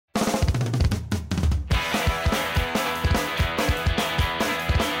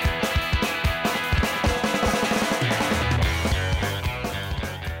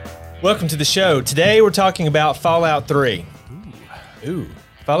Welcome to the show. Today we're talking about Fallout 3. Ooh.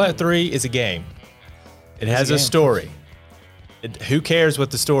 Fallout 3 is a game. It has a story. Who cares what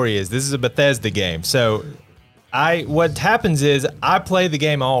the story is? This is a Bethesda game. So what happens is I play the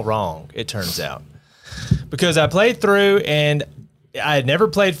game all wrong, it turns out. Because I played through and I had never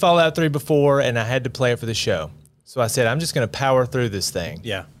played Fallout 3 before and I had to play it for the show. So I said, I'm just going to power through this thing.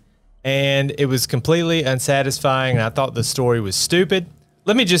 Yeah. And it was completely unsatisfying and I thought the story was stupid.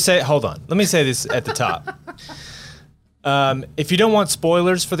 Let me just say, hold on. Let me say this at the top. If you don't want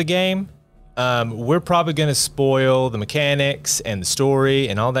spoilers for the game, we're probably going to spoil the mechanics and the story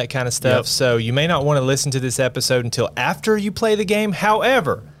and all that kind of stuff. Yep. So you may not want to listen to this episode until after you play the game.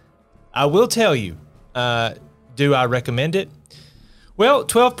 However, I will tell you, do I recommend it? Well,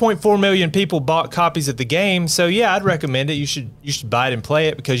 12.4 million people bought copies of the game, so yeah, I'd recommend it. You should buy it and play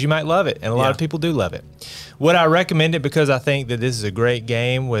it because you might love it, and a lot of people do love it. Would I recommend it because I think that this is a great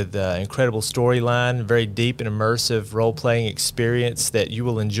game with incredible storyline, very deep and immersive role-playing experience that you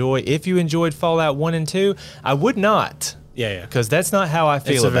will enjoy if you enjoyed Fallout 1 and 2? I would not. Yeah. Because that's not how I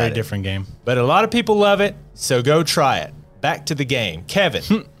feel about it. It's a very different game. But a lot of people love it, so go try it. Back to the game.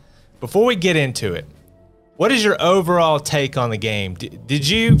 Kevin, before we get into it, what is your overall take on the game?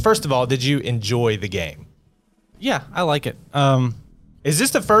 First of all, did you enjoy the game? Yeah, I like it. Is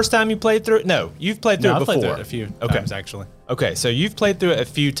this the first time you played through it? No, you've played through it before. I've played through it a few times, actually. Okay, so you've played through it a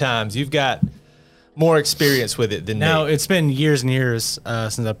few times. You've got more experience with it than me. Now, it's been years and years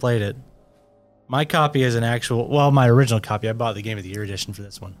since I played it. My copy is my original copy. I bought the Game of the Year edition for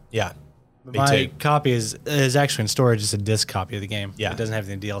this one. Yeah, my copy is actually in storage. It's a disc copy of the game. Yeah. It doesn't have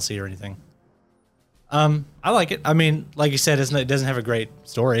any DLC or anything. I like it. I mean, like you said, it doesn't have a great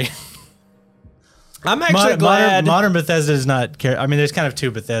story. I'm actually glad. Modern Bethesda does not care. I mean, there's kind of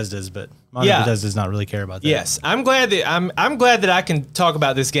two Bethesdas, but modern Bethesda does not really care about that. Yes, I'm glad that I can talk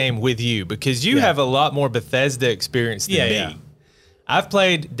about this game with you because you have a lot more Bethesda experience than me. Yeah. I've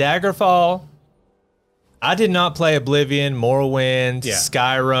played Daggerfall. I did not play Oblivion, Morrowind,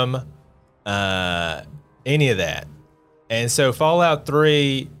 Skyrim, any of that. And so Fallout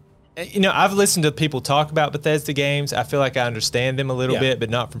 3, I've listened to people talk about Bethesda games. I feel like I understand them a little bit, but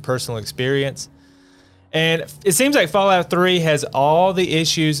not from personal experience. And it seems like Fallout 3 has all the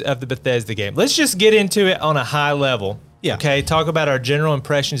issues of the Bethesda game. Let's just get into it on a high level. Yeah. Okay, talk about our general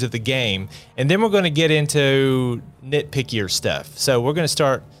impressions of the game, and then we're going to get into nitpickier stuff. So we're going to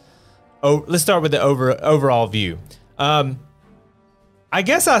start. Let's start with the overall view. I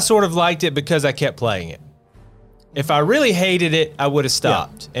guess I sort of liked it because I kept playing it. If I really hated it, I would have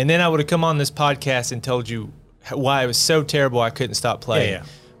stopped, and then I would have come on this podcast and told you why it was so terrible I couldn't stop playing. Yeah.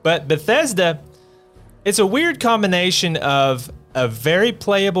 But Bethesda. It's a weird combination of a very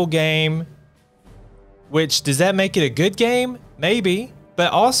playable game, which does that make it a good game? Maybe,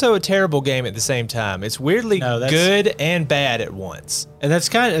 but also a terrible game at the same time. It's weirdly good and bad at once. And it's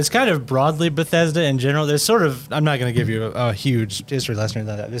kind of broadly Bethesda in general. There's sort of, I'm not going to give you a huge history lesson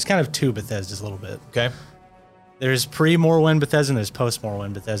on that. There's kind of two Bethesdas a little bit. Okay. There's pre-Morrowind Bethesda and there's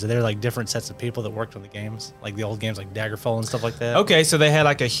post-Morrowind Bethesda. They're like different sets of people that worked on the games, like the old games like Daggerfall and stuff like that. Okay, so they had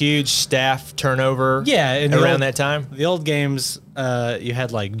like a huge staff turnover around that time? The old games, you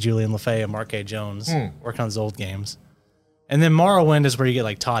had like Julian LeFay and Mark A. Jones working on those old games. And then Morrowind is where you get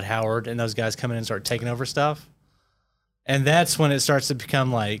like Todd Howard and those guys come in and start taking over stuff. And that's when it starts to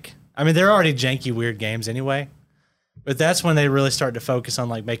become like, I mean, they're already janky, weird games anyway. But that's when they really start to focus on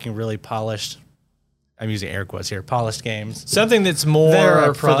like making really polished, I'm using air quotes here, polished games. Something that's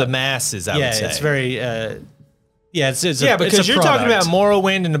more for the masses, I would say. Yeah, it's very, because you're talking about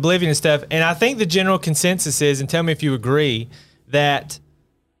Morrowind and Oblivion and stuff, and I think the general consensus is, and tell me if you agree, that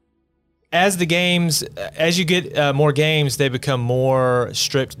as you get more games, they become more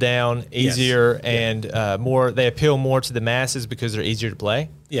stripped down, easier, and they appeal more to the masses because they're easier to play.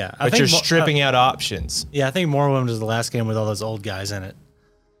 Yeah. But you're stripping out options. Yeah, I think Morrowind was the last game with all those old guys in it.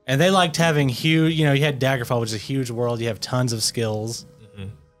 And they liked having huge, you had Daggerfall, which is a huge world. You have tons of skills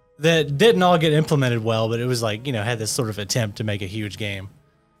that didn't all get implemented well, but it was like, had this sort of attempt to make a huge game.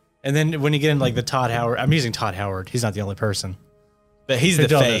 And then when you get into like the Todd Howard, I'm using Todd Howard. He's not the only person. But he's the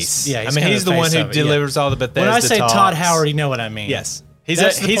face. Yeah, he's the one who delivers all the Bethesda When I say talks. Todd Howard, you know what I mean. Yes. He's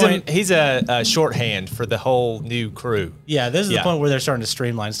a shorthand for the whole new crew. Yeah, this is the point where they're starting to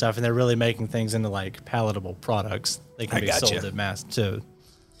streamline stuff, and they're really making things into like palatable products. They can be sold at mass too.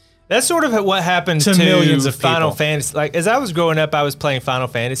 That's sort of what happened to millions of Final people. Fantasy. Like as I was growing up, I was playing Final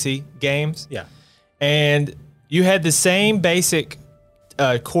Fantasy games. Yeah, and you had the same basic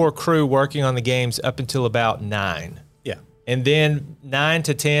core crew working on the games up until about 9. Yeah, and then 9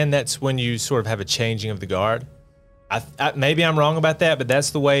 to 10, that's when you sort of have a changing of the guard. Maybe I'm wrong about that, but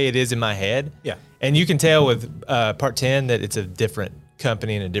that's the way it is in my head. Yeah. And you can tell with Part 10 that it's a different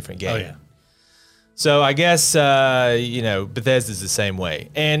company and a different game. Oh, yeah. So I guess, Bethesda's the same way.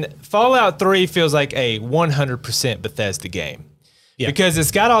 And Fallout 3 feels like a 100% Bethesda game. Yeah. Because it's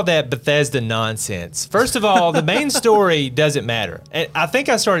got all that Bethesda nonsense. First of all, the main story doesn't matter. And I think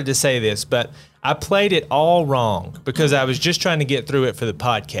I started to say this, but I played it all wrong because I was just trying to get through it for the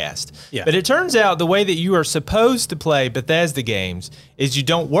podcast. Yeah. But it turns out the way that you are supposed to play Bethesda games is you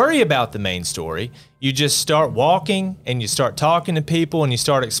don't worry about the main story. You just start walking and you start talking to people and you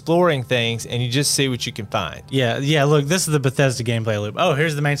start exploring things and you just see what you can find. Yeah. Look, this is the Bethesda gameplay loop. Oh,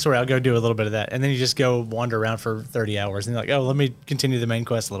 here's the main story. I'll go do a little bit of that. And then you just go wander around for 30 hours. And you're like, oh, let me continue the main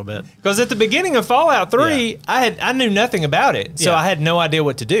quest a little bit. Because at the beginning of Fallout 3, I knew nothing about it. So I had no idea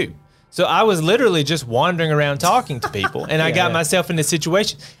what to do. So I was literally just wandering around talking to people, and I got myself in a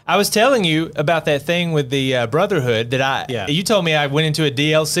situation. I was telling you about that thing with the Brotherhood that you told me I went into a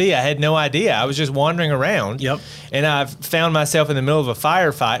DLC. I had no idea. I was just wandering around. Yep. And I found myself in the middle of a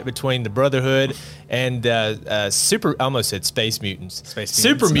firefight between the Brotherhood and I almost said space mutants.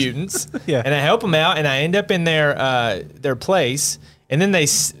 Super mutants. Yeah. And I help them out, and I end up in their place, and then they,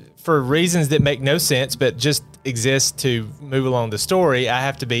 for reasons that make no sense, but just exist to move along the story, I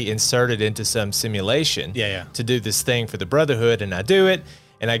have to be inserted into some simulation to do this thing for the Brotherhood, and I do it,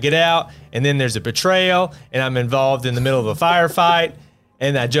 and I get out, and then there's a betrayal, and I'm involved in the middle of a firefight,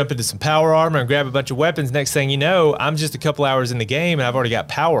 and I jump into some power armor and grab a bunch of weapons. Next thing you know, I'm just a couple hours in the game, and I've already got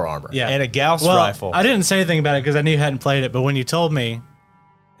power armor and a Gauss rifle. I didn't say anything about it because I knew you hadn't played it, but when you told me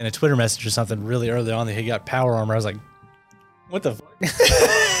in a Twitter message or something really early on that he got power armor, I was like, what the fuck?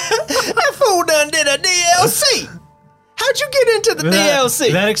 That fool done did a DLC. How'd you get into the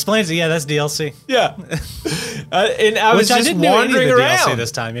DLC? That explains it. Yeah, that's DLC. Yeah. And I was just wandering around. DLC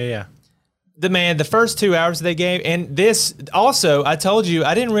this time. Yeah. The first 2 hours of the game, and this also, I told you,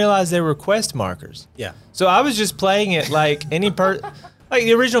 I didn't realize there were quest markers. Yeah. So I was just playing it like like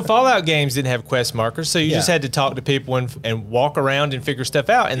the original Fallout games didn't have quest markers, so you just had to talk to people and walk around and figure stuff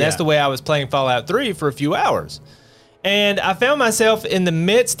out. And that's the way I was playing Fallout 3 for a few hours. And I found myself in the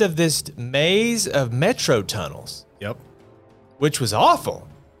midst of this maze of metro tunnels. Yep. Which was awful.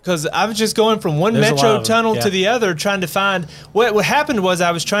 Because I was just going from one metro tunnel to the other trying to find... What happened was I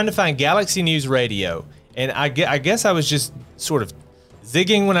was trying to find Galaxy News Radio. And I guess I was just sort of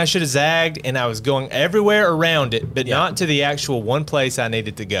zigging when I should have zagged. And I was going everywhere around it, but not to the actual one place I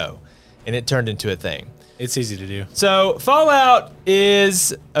needed to go. And it turned into a thing. It's easy to do. So Fallout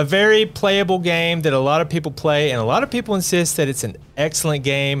is a very playable game that a lot of people play, and a lot of people insist that it's an excellent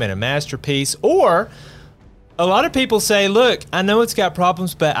game and a masterpiece. Or a lot of people say, look, I know it's got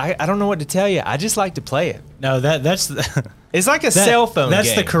problems, but I don't know what to tell you. I just like to play it. No, that's it's like a cell phone game.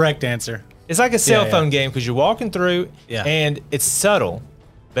 That's the correct answer. It's like a cell phone game because you're walking through and it's subtle.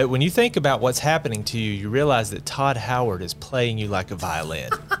 But when you think about what's happening to you, you realize that Todd Howard is playing you like a violin.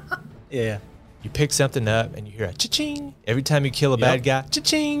 Yeah. You pick something up and you hear a cha-ching. Every time you kill a bad guy,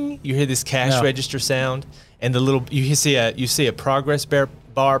 cha-ching. You hear this cash register sound, and you see a progress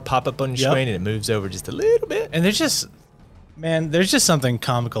bar pop up on your screen, and it moves over just a little bit. And there's just something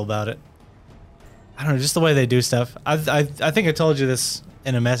comical about it. I don't know, just the way they do stuff. I think I told you this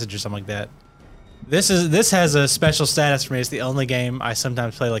in a message or something like that. This has a special status for me. It's the only game I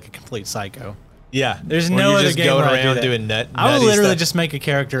sometimes play like a complete psycho. Yeah, there's no other game going where around I do doing I would literally stuff. just make a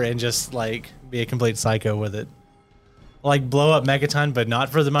character and just like be a complete psycho with it, like blow up Megaton, but not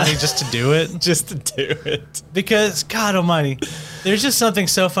for the money, just to do it, just to do it. Because God Almighty, there's just something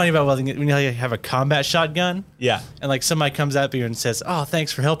so funny about when you have a combat shotgun. Yeah, and like somebody comes up to you and says, "Oh,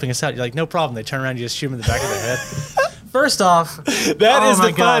 thanks for helping us out." You're like, "No problem." They turn around, you just shoot them in the back of the head. First off, that is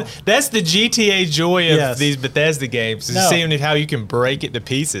the fun. That's the GTA joy of these Bethesda games. Is seeing how you can break it to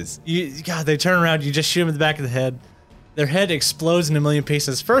pieces. God, they turn around, you just shoot them in the back of the head. Their head explodes in a million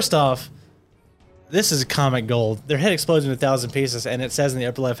pieces. First off, this is comic gold. Their head explodes in 1,000 pieces, and it says in the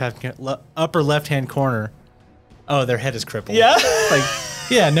upper left hand corner, "Oh, their head is crippled." Yeah, like,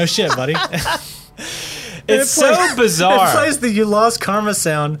 yeah, no shit, buddy. It's so bizarre. It plays the "You Lost Karma"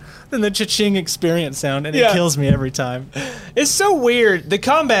 sound, then the cha-ching experience sound, and it kills me every time. It's so weird. The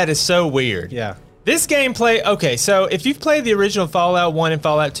combat is so weird. Yeah. This gameplay, okay, so if you've played the original Fallout 1 and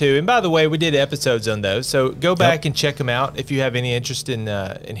Fallout 2, and by the way, we did episodes on those, so go back and check them out if you have any interest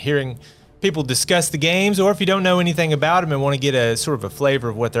in hearing people discuss the games, or if you don't know anything about them and want to get a sort of a flavor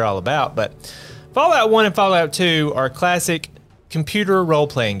of what they're all about. But Fallout 1 and Fallout 2 are classic computer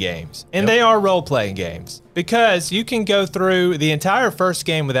role-playing games, and they are role-playing games because you can go through the entire first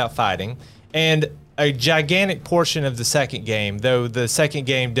game without fighting, and a gigantic portion of the second game, though the second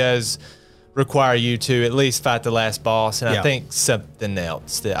game does require you to at least fight the last boss, and Yeah. I think something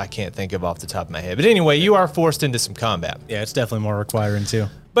else that I can't think of off the top of my head. But anyway, you are forced into some combat. Yeah, it's definitely more requiring too.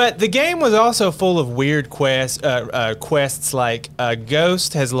 But the game was also full of weird quests like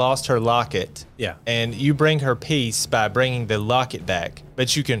Ghost has lost her locket. Yeah. And you bring her peace by bringing the locket back.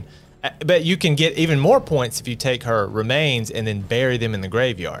 But you can get even more points if you take her remains and then bury them in the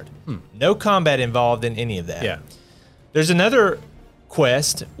graveyard. No combat involved in any of that. Yeah. There's another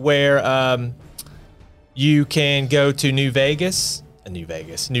quest where you can go to New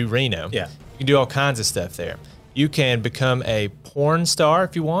Reno. Yeah. You can do all kinds of stuff there. You can become a porn star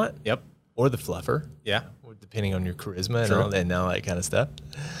if you want. Yep. Or the fluffer, Yeah. depending on your charisma True. and all that kind of stuff.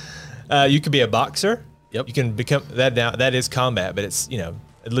 You could be a boxer. Yep. You can become that now. That is combat, but it's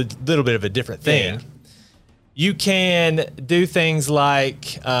a little bit of a different thing. Yeah. You can do things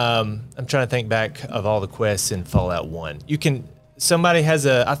like I'm trying to think back of all the quests in Fallout 1.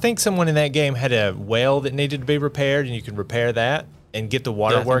 I think someone in that game had a well that needed to be repaired, and you can repair that and get the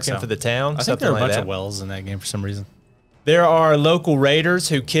water Yeah, I think working so. for the town. I think there are a something like bunch that. of wells in that game for some reason. There are local raiders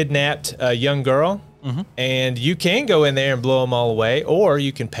who kidnapped a young girl, and you can go in there and blow them all away, or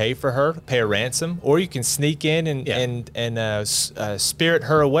you can pay for her, pay a ransom, or you can sneak in and spirit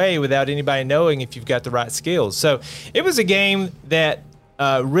her away without anybody knowing if you've got the right skills. So it was a game that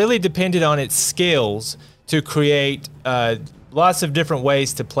really depended on its skills to create lots of different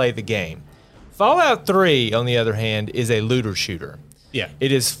ways to play the game. Fallout 3, on the other hand, is a looter shooter. Yeah.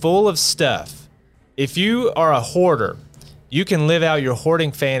 It is full of stuff. If you are a hoarder, you can live out your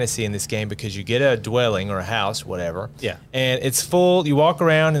hoarding fantasy in this game because you get a dwelling or a house, whatever. Yeah. And it's full. You walk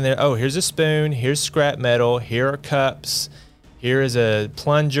around and here's a spoon, here's scrap metal, here are cups, here is a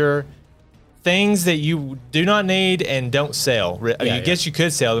plunger. Things that you do not need and don't sell. I guess you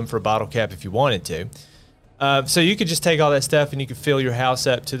could sell them for a bottle cap if you wanted to. So you could just take all that stuff and you could fill your house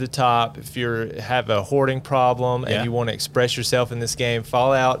up to the top. If you have a hoarding problem and you want to express yourself in this game,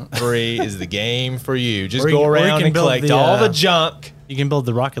 Fallout 3 is the game for you. Just go around and collect all the junk. You can build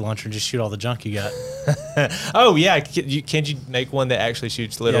the rocket launcher and just shoot all the junk you got. Oh, yeah. Can't you make one that actually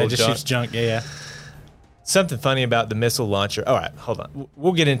shoots literal just junk? shoots junk. Yeah. Something funny about the missile launcher. All right, hold on.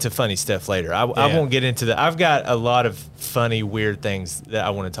 We'll get into funny stuff later. I won't get into I've got a lot of funny, weird things that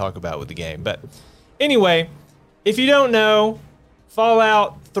I want to talk about with the game. But anyway, if you don't know,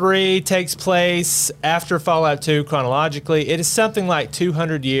 Fallout 3 takes place after Fallout 2 chronologically. It is something like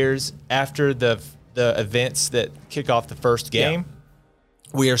 200 years after the events that kick off the first game.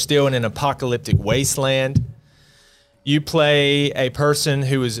 Yeah. We are still in an apocalyptic wasteland. You play a person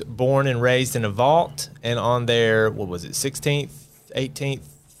who was born and raised in a vault, and on their, 16th, 18th? I think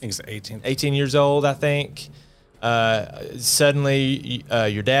it's 18th. 18 years old, I think. Suddenly,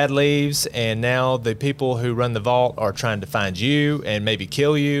 your dad leaves, and now the people who run the vault are trying to find you and maybe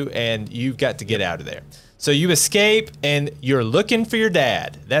kill you, and you've got to get out of there. So you escape, and you're looking for your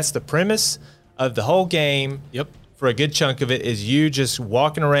dad. That's the premise of the whole game. Yep. For a good chunk of it is you just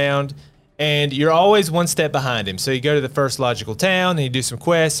walking around, and you're always one step behind him. So you go to the first logical town, and you do some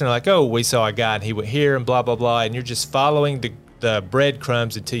quests, and they're like, oh, we saw a guy, and he went here, and blah, blah, blah. And you're just following the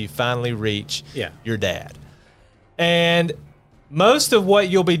breadcrumbs until you finally reach your dad. And most of what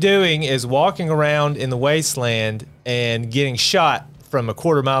you'll be doing is walking around in the wasteland and getting shot from a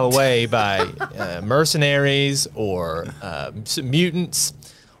quarter mile away by mercenaries or mutants.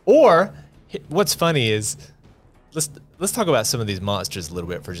 Or what's funny is, let's talk about some of these monsters a little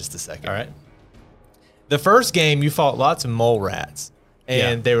bit for just a second. All right. The first game, you fought lots of mole rats.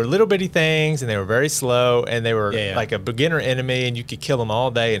 And they were little bitty things, and they were very slow, and they were like a beginner enemy, and you could kill them all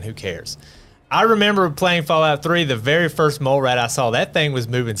day, and who cares? I remember playing Fallout 3, the very first mole rat I saw, that thing was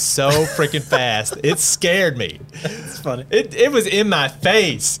moving so freaking fast. It scared me. It's funny. It was in my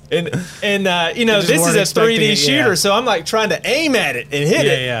face. And you know, this is a 3D shooter, so I'm like trying to aim at it and hit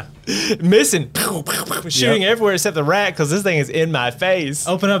it. Yeah. Missing. Shooting everywhere except the rat because this thing is in my face.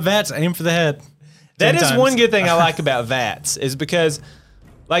 Open up VATS, aim for the head. That is one good thing I like about VATS is because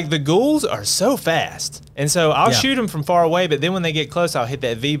like the ghouls are so fast. And so I'll shoot them from far away, but then when they get close, I'll hit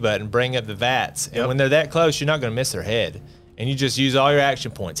that V button, bring up the VATS. And when they're that close, you're not going to miss their head. And you just use all your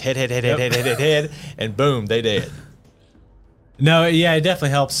action points. Head, and boom, they dead. No, yeah, it definitely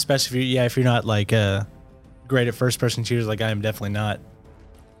helps, especially if you're not like great at first-person shooters like I am definitely not.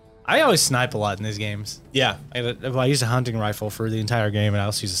 I always snipe a lot in these games. Yeah. I use a hunting rifle for the entire game, and I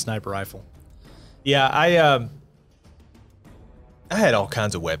also use a sniper rifle. Yeah, I had all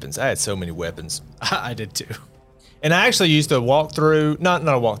kinds of weapons. I had so many weapons. I did too. And I actually used a walkthrough, not a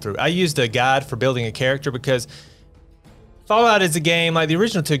walkthrough. I used a guide for building a character because Fallout is a game, like the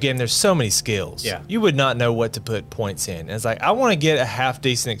original 2 game, there's so many skills. Yeah. You would not know what to put points in. And it's like, I want to get a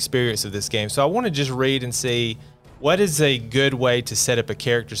half-decent experience of this game, so I want to just read and see what is a good way to set up a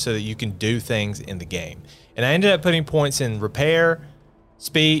character so that you can do things in the game. And I ended up putting points in repair,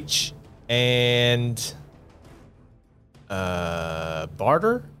 speech, and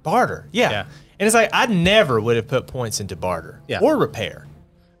barter? Barter, yeah. And it's like, I never would have put points into barter or repair.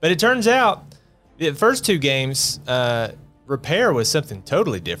 But it turns out, the first 2 games, repair was something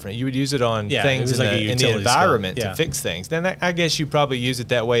totally different. You would use it on things in the environment to fix things. Then I guess you probably use it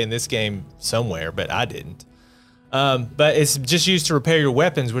that way in this game somewhere, but I didn't. But it's just used to repair your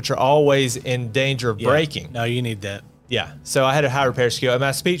weapons, which are always in danger of breaking. No, you need that. Yeah, so I had a high repair skill, and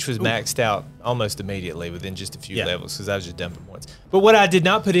my speech was maxed out almost immediately within just a few levels because I was just dumping points. But what I did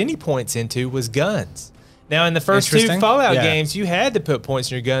not put any points into was guns. Now, in the first 2 Fallout games, you had to put points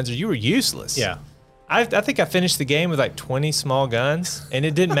in your guns or you were useless. Yeah. I think I finished the game with like 20 small guns, and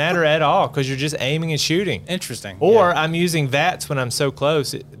it didn't matter at all because you're just aiming and shooting. Interesting. Or I'm using VATS when I'm so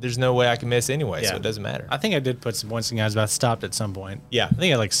close, there's no way I can miss anyway, so it doesn't matter. I think I did put some points in guys, but I stopped at some point. Yeah. I think I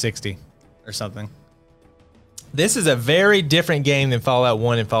had like 60 or something. This is a very different game than Fallout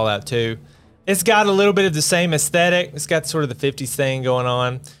 1 and Fallout 2. It's got a little bit of the same aesthetic. It's got sort of the 50s thing going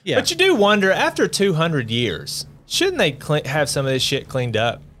on. Yeah. But you do wonder, after 200 years, shouldn't they have some of this shit cleaned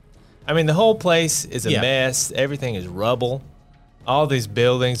up? I mean, the whole place is a mess. Everything is rubble. All these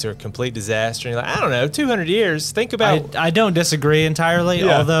buildings are a complete disaster. And you're like, I don't know, 200 years. Think about... I don't disagree entirely,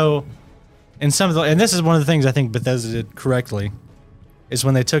 although in some of the... And this is one of the things I think Bethesda did correctly, is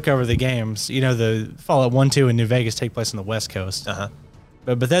when they took over the games. You know, the Fallout 1, 2, and New Vegas take place on the West Coast.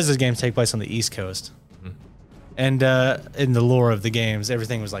 But Bethesda's games take place on the East Coast. And in the lore of the games,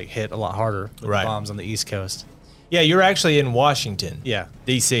 everything was like hit a lot harder with the bombs on the East Coast. Yeah, you're actually in Washington. Yeah.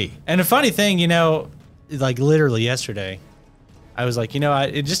 D.C. And a funny thing, you know, like literally yesterday, I was like, you know,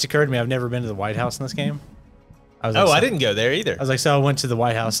 it just occurred to me I've never been to the White House in this game. I was like, I didn't go there either. I was like, so I went to the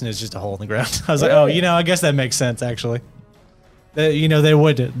White House and it's just a hole in the ground. I was like, oh, you know, I guess that makes sense, actually. You know, they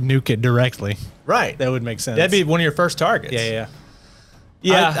would nuke it directly. Right. That would make sense. That'd be one of your first targets.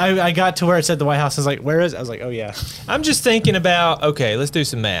 Yeah. I got to where it said the White House. I was like, where is it? I was like, oh, yeah. I'm just thinking about, okay, let's do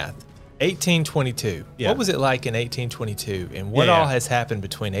some math. 1822. Yeah. What was it like in 1822? And what all has happened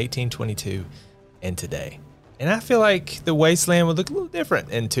between 1822 and today? And I feel like the wasteland would look a little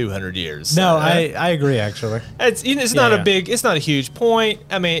different in 200 years. No, I agree, actually. It's not a big, it's not a huge point.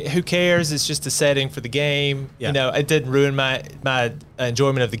 I mean, who cares? It's just a setting for the game. Yeah. You know, it didn't ruin my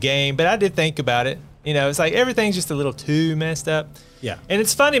enjoyment of the game, but I did think about it. You know, it's like everything's just a little too messed up. Yeah. And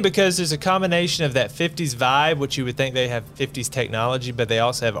it's funny because there's a combination of that 50s vibe, which you would think they have 50s technology, but they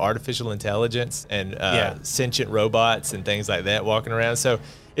also have artificial intelligence and sentient robots and things like that walking around. So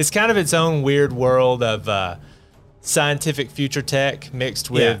it's kind of its own weird world of scientific future tech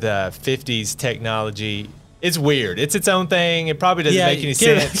mixed with 50s technology. It's weird. It's its own thing. It probably doesn't make any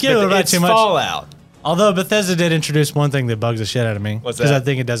sense. But it's Fallout. Although Bethesda did introduce one thing that bugs the shit out of me. What's that? Because I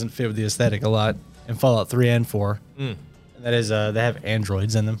think it doesn't fit with the aesthetic a lot in Fallout 3 and 4. And that is, they have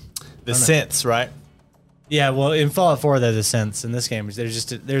androids in them. The synths, right? Yeah, well, in Fallout 4, they're the synths. In this game,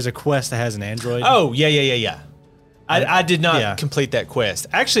 there's a quest that has an android. Oh, yeah. I did not complete that quest.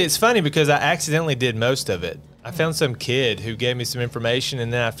 Actually, it's funny because I accidentally did most of it. I found some kid who gave me some information,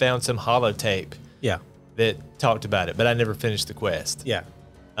 and then I found some holotape that talked about it, but I never finished the quest. Yeah.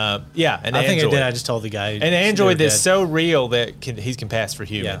 I think I did. I just told the guy. An android that's so real that he can pass for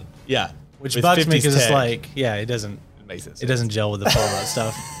human. Yeah. Which bugs me because it's like, it doesn't. It doesn't gel with the Fallout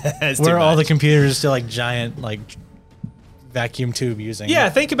stuff. Where all the computers are still like giant, like vacuum tube using. Yeah,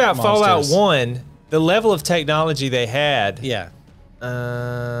 think about Fallout 1. The level of technology they had. Yeah.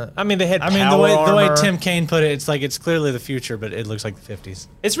 I mean, they had. The way Tim Kaine put it, it's like it's clearly the future, but it looks like the 50s.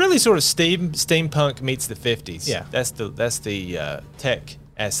 It's really sort of steampunk meets the 50s. Yeah. That's the tech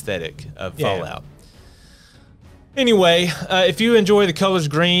aesthetic of Fallout. Anyway, if you enjoy the colors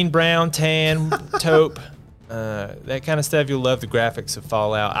green, brown, tan, taupe. That kind of stuff, you'll love the graphics of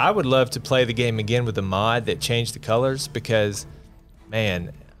Fallout. I would love to play the game again with a mod that changed the colors because,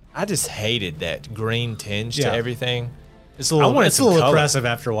 man, I just hated that green tinge to everything. It's a little oppressive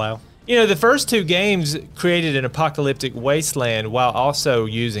after a while. You know, the first 2 games created an apocalyptic wasteland while also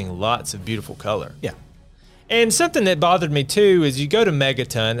using lots of beautiful color. Yeah. And something that bothered me too is you go to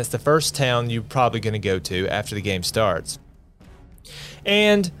Megaton. That's the first town you're probably going to go to after the game starts.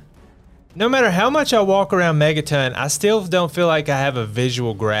 And no matter how much I walk around Megaton, I still don't feel like I have a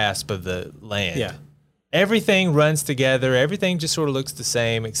visual grasp of the land. Yeah. everything runs together. Everything just sort of looks the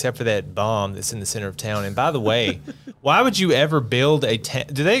same except for that bomb that's in the center of town. And by the way, why would you ever build a town?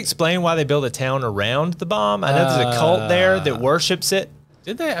 Do they explain why they build a town around the bomb? I know there's a cult there that worships it.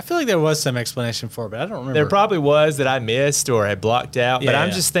 Did they? I feel like there was some explanation for it, but I don't remember. There probably was that I missed or had blocked out. But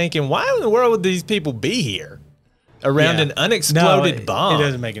I'm just thinking, why in the world would these people be here around an unexploded bomb? It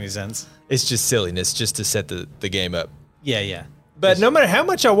doesn't make any sense. It's just silliness just to set the game up. Yeah. But no matter how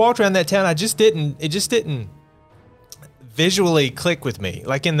much I walked around that town, it just didn't visually click with me.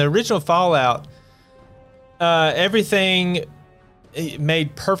 Like in the original Fallout, everything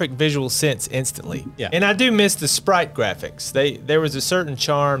made perfect visual sense instantly. Yeah. And I do miss the sprite graphics. There was a certain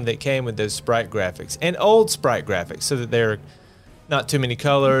charm that came with those sprite graphics and old sprite graphics, so that they're not too many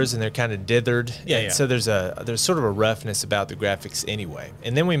colors and they're kind of dithered. Yeah. So there's sort of a roughness about the graphics anyway.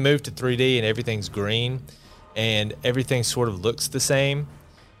 And then we moved to 3D and everything's green and everything sort of looks the same.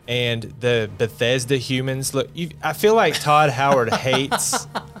 And the Bethesda humans look. I feel like Todd Howard hates.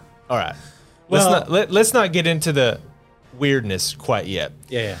 All right, let's not get into the weirdness quite yet.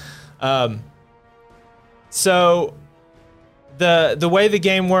 Yeah. So the way the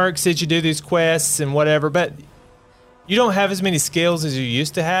game works is you do these quests and whatever, but you don't have as many skills as you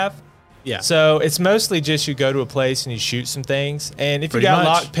used to have. Yeah. So it's mostly just you go to a place and you shoot some things. And if you got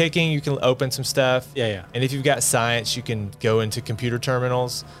lock picking, you can open some stuff. Yeah. And if you've got science, you can go into computer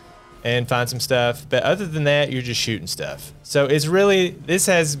terminals and find some stuff. But other than that, you're just shooting stuff. So it's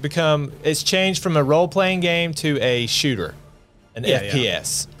changed from a role-playing game to a shooter, an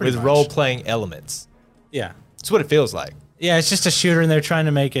FPS with role-playing elements. Yeah. That's what it feels like. Yeah, it's just a shooter, and they're trying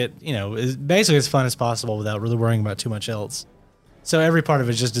to make it, basically as fun as possible without really worrying about too much else. So every part of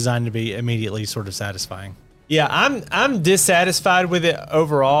it is just designed to be immediately sort of satisfying. Yeah, I'm dissatisfied with it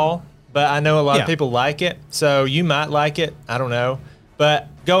overall, but I know a lot of people like it. So you might like it. I don't know.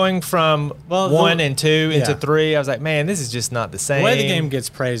 But going from 1 and 2 into 3, I was like, man, this is just not the same. The way the game gets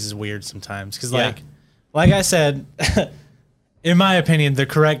praised is weird sometimes. Because like I said, in my opinion, the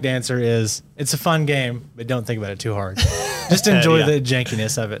correct answer is it's a fun game, but don't think about it too hard. Just enjoy the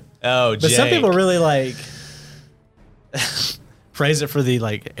jankiness of it. Oh, but some people really like praise it for the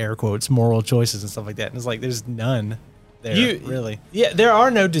like air quotes moral choices and stuff like that. And it's like there's none there really. Yeah, there are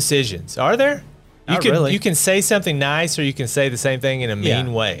no decisions, are there? You can say something nice or you can say the same thing in a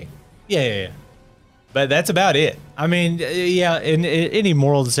mean way. Yeah. But that's about it. I mean, in any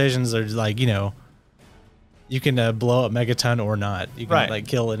moral decisions are like, you can blow up Megaton or not. You can like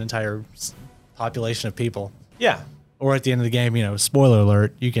kill an entire population of people. Yeah. Or at the end of the game, spoiler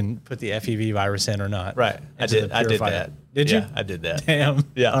alert, you can put the FEV virus in or not. Right. I did that. Did you? I did that. Damn.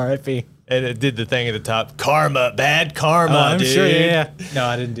 Yeah. R.I.P. And it did the thing at the top. Karma. Bad karma, I'm dude. sure, yeah. No,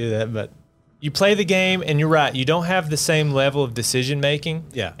 I didn't do that, but... You play the game, and you're right. You don't have the same level of decision making.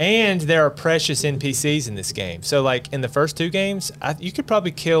 Yeah. And there are precious NPCs in this game. So, like in the first 2 games, you could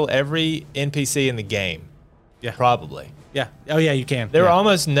probably kill every NPC in the game. Yeah. Probably. Yeah. Oh, yeah, you can. There were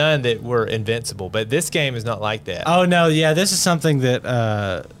almost none that were invincible, but this game is not like that. Oh, no. Yeah, this is something that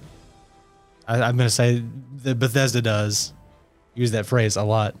I'm going to say that Bethesda does. Use that phrase a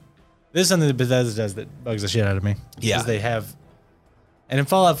lot. This is something that Bethesda does that bugs the shit out of me. Yeah. Because they have... And in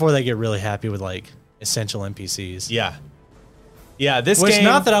Fallout 4, they get really happy with, like, essential NPCs. Yeah. Yeah, this Which, game...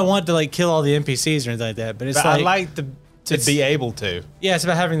 not that I want to, like, kill all the NPCs or anything like that, but it's I like to be able to. Yeah, it's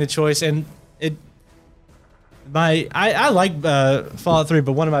about having the choice, and I like Fallout 3,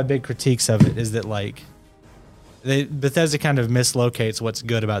 but one of my big critiques of it is that, like, Bethesda kind of mislocates what's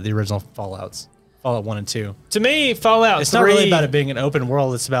good about the original Fallouts. Fallout 1 and 2. To me, Fallout 3... It's not really about it being an open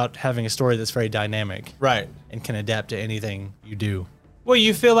world, it's about having a story that's very dynamic. Right. And can adapt to anything you do. Well,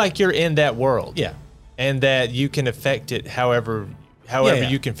 you feel like you're in that world. Yeah. And that you can affect it however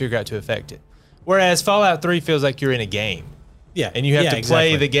you can figure out to affect it. Whereas Fallout 3 feels like you're in a game. Yeah. And you have to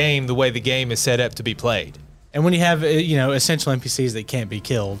play the game the way the game is set up to be played. And when you have, essential NPCs that can't be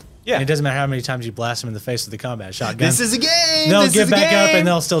killed, and it doesn't matter how many times you blast them in the face with the combat shotgun. This is a game! They'll get back up and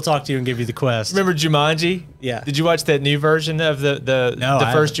they'll still talk to you and give you the quest. Remember Jumanji? Yeah. Did you watch that new version of the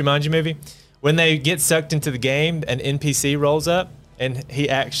first Jumanji movie? When they get sucked into the game, an NPC rolls up. And he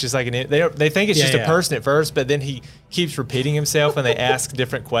acts just like they think it's just a person at first, but then he keeps repeating himself and they ask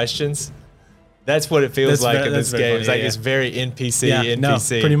different questions. That's what it feels like in this game. It's like it's very NPC. No,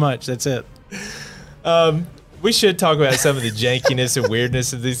 pretty much. That's it. We should talk about some of the jankiness and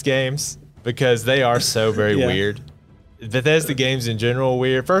weirdness of these games because they are so very weird. Bethesda games in general are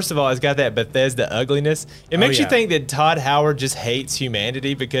weird. First of all, it's got that Bethesda ugliness. It makes you think that Todd Howard just hates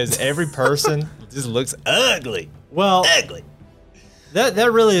humanity because every person just looks ugly. Well, ugly.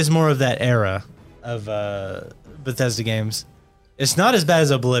 That really is more of that era of Bethesda games. It's not as bad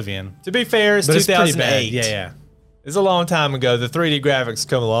as Oblivion, To be fair, it's but it's pretty bad. 2008. Yeah. It's a long time ago. The 3D graphics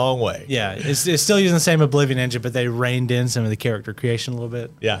come a long way. Yeah, it's still using the same Oblivion engine, but they reined in some of the character creation a little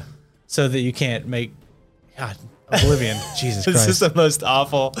bit Yeah. so that you can't make God Oblivion. Jesus This is Christ, the most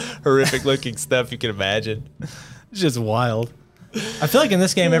awful, horrific looking stuff you can imagine. it's just wild. I feel like in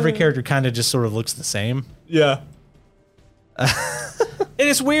this game, every character kind of just sort of looks the same. Yeah. And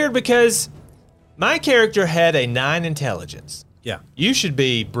it's weird because my character had a 9 intelligence. Yeah, You should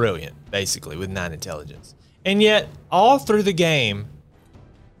be brilliant, basically, with 9 intelligence. And yet, all through the game,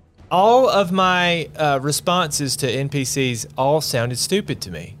 all of my responses to NPCs all sounded stupid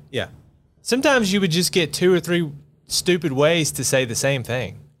to me. yeah, Sometimes you would just get 2 or 3 stupid ways to say the same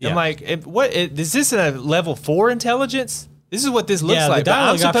thing. Yeah. I'm like, is this a level 4 intelligence? This is what this looks yeah. like. The But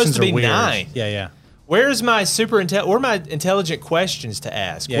I'm dialogue supposed options to be are weird. 9. Yeah, yeah, Where's my where are my intelligent questions to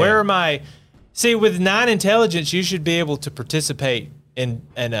ask? Yeah, Where yeah. are my See, with 9 intelligence, you should be able to participate in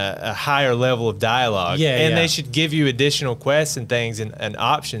a higher level of dialogue. Yeah, and yeah. they should give you additional quests and things and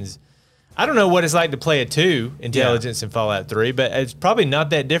options. I don't know what it's like to play a 2 intelligence in Fallout 3, but it's probably not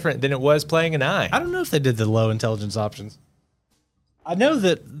that different than it was playing a 9. I don't know if they did the low intelligence options. I know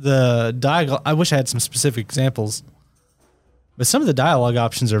that the dialogue. I wish I had some specific examples, but some of the dialogue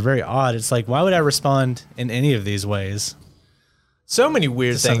options are very odd. It's like, why would I respond in any of these ways? So many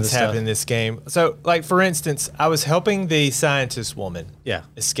weird Some of things the happen stuff. in this game. So, like, for instance, I was helping the scientist woman Yeah,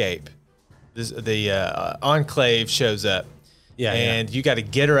 escape. The Enclave shows up. yeah, And you got to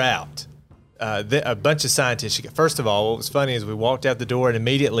get her out. A bunch of scientists. First of all, what was funny is we walked out the door and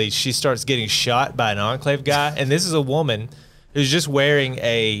immediately she starts getting shot by an Enclave guy. And this is a woman who's just wearing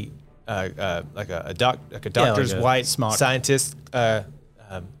a doctor's like a white smock. scientist. I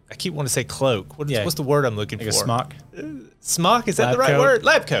keep wanting to say cloak. Yeah. What's the word I'm looking like for? a smock. Smock, is that Lab the right coat? word?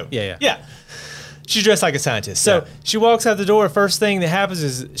 Lab coat. Yeah. Yeah. She's dressed like a scientist. So Yeah. she walks out the door. First thing that happens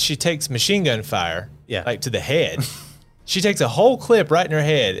is she takes machine gun fire, Yeah. like to the head. She takes a whole clip right in her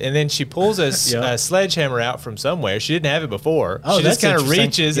head, and then she pulls a Yeah. sledgehammer out from somewhere. She didn't have it before. Oh, she just that's kind of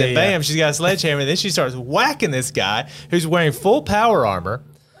interesting. reaches, Yeah, and yeah. bam, she's got a sledgehammer. And then she starts whacking this guy who's wearing full power armor.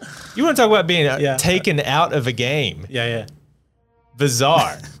 You want to talk about being Yeah. taken out of a game? Yeah.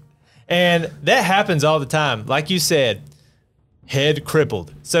 Bizarre. And that happens all the time. Like you said, head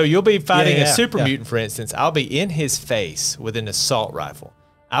crippled. So you'll be fighting Yeah, a yeah, super yeah. mutant, for instance. I'll be in his face with an assault rifle.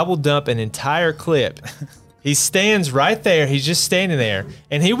 I will dump an entire clip. He stands right there. He's just standing there.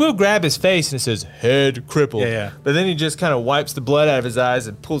 And he will grab his face and it says, head crippled. Yeah. But then he just kind of wipes the blood out of his eyes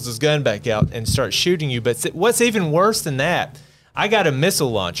and pulls his gun back out and starts shooting you. But what's even worse than that, I got a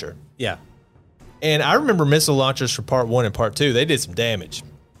missile launcher. Yeah. And I remember missile launchers for part 1 and part 2. They did some damage.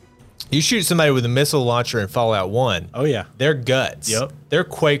 You shoot somebody with a missile launcher in Fallout 1, Oh yeah. they're guts. Yep. They're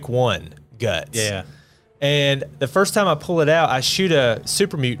Quake 1 guts. Yeah. And the first time I pull it out, I shoot a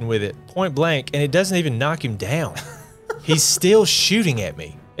super mutant with it, point blank, and it doesn't even knock him down. He's still shooting at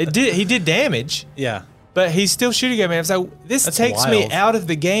me. He did damage, Yeah. but he's still shooting at me. I was like, this That's takes me wild. out of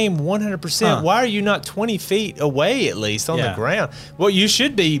the game 100%. Huh. Why are you not 20 feet away at least on the Yeah. ground? Well, you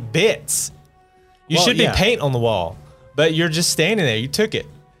should be bits. You Well, should be yeah. paint on the wall, but you're just standing there. You took it.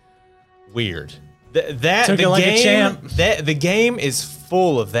 Weird. That Took the it like a game, champ. That the game is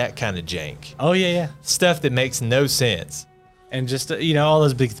full of that kind of jank Oh yeah. stuff that makes no sense. And just all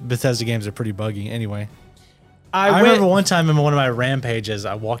those big Bethesda games are pretty buggy anyway. I I went, remember one time in one of my rampages,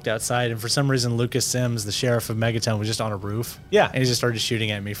 I walked outside, and for some reason, Lucas Sims, the sheriff of Megaton, was just on a roof. Yeah. And he just started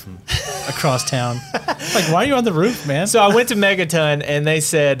shooting at me from across town. Like, why are you on the roof, man? So I went to Megaton and they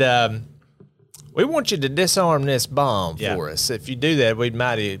said, we want you to disarm this bomb Yeah. for us. If you do that,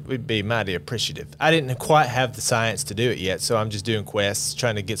 we'd be mighty appreciative. I didn't quite have the science to do it yet, so I'm just doing quests,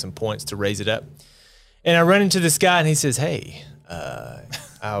 trying to get some points to raise it up. And I run into this guy and he says, hey,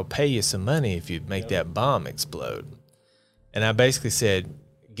 I'll pay you some money if you make that bomb explode. And I basically said,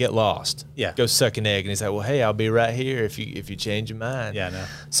 get lost. Yeah. Go suck an egg. And he's like, well, hey, I'll be right here if you change your mind. Yeah, no.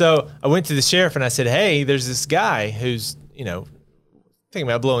 So I went to the sheriff and I said, hey, there's this guy who's, thinking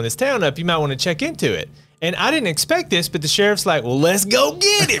about blowing this town up. You might want to check into it. And I didn't expect this, but the sheriff's like, well, let's go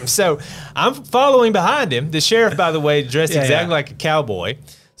get him. So I'm following behind him. The sheriff, by the way, dressed Yeah, exactly yeah. like a cowboy.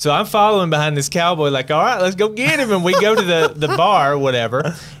 So I'm following behind this cowboy like, all right, let's go get him. And we go to the bar or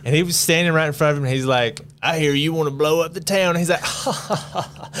whatever. And he was standing right in front of him. And he's like, I hear you want to blow up the town. And he's like,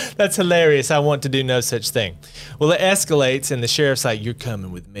 that's hilarious. I want to do no such thing. Well, it escalates and the sheriff's like, you're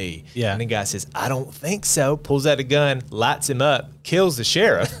coming with me. Yeah. And the guy says, I don't think so. Pulls out a gun, lights him up, kills the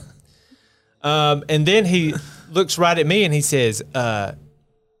sheriff. And then he looks right at me and he says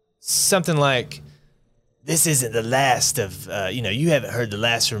something like, this isn't the last of, you haven't heard the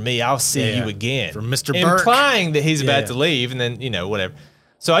last from me. I'll see you again. From Mr. Burke. Implying that he's about to leave, and then, whatever.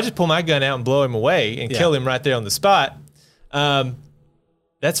 So I just pull my gun out and blow him away and kill him right there on the spot.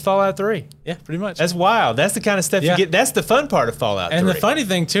 That's Fallout 3. Yeah, pretty much. That's wild. That's the kind of stuff you get. That's the fun part of Fallout 3. And the funny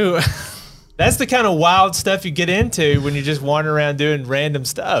thing, too... That's the kind of wild stuff you get into when you're just wandering around doing random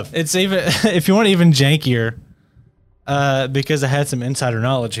stuff. It's even, if you want even jankier, because I had some insider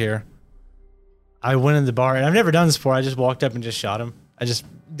knowledge here, I went in the bar, and I've never done this before. I just walked up and just shot him. I just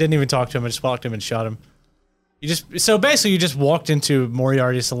didn't even talk to him. I just walked him and shot him. So basically, you just walked into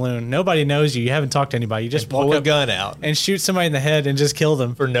Moriarty's saloon. Nobody knows you. You haven't talked to anybody. You just pull a gun out and shoot somebody in the head and just kill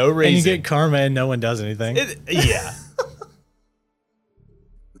them for no reason. And you get karma, and no one does anything. Yeah.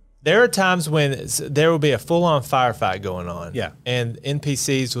 There are times when there will be a full-on firefight going on. Yeah. And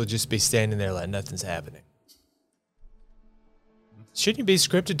NPCs will just be standing there like nothing's happening. Shouldn't you be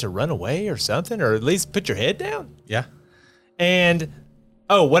scripted to run away or something, or at least put your head down? Yeah. And,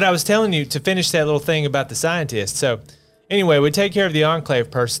 what I was telling you to finish that little thing about the scientist. So, anyway, we take care of the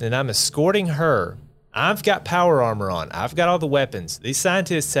Enclave person, and I'm escorting her. I've got power armor on. I've got all the weapons. These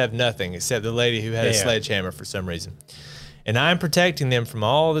scientists have nothing except the lady who had a sledgehammer for some reason. And I'm protecting them from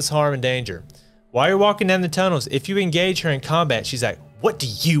all this harm and danger. While you're walking down the tunnels, if you engage her in combat, she's like, what do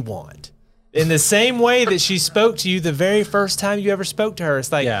you want? In the same way that she spoke to you the very first time you ever spoke to her.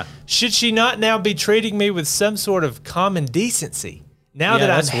 It's like, should she not now be treating me with some sort of common decency now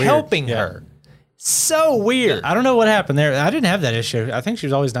that I'm helping her? So weird. I don't know what happened there. I didn't have that issue. I think she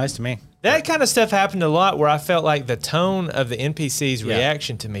was always nice to me. That kind of stuff happened a lot where I felt like the tone of the NPC's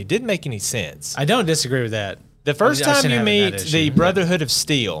reaction to me didn't make any sense. I don't disagree with that. The first time you meet the Brotherhood of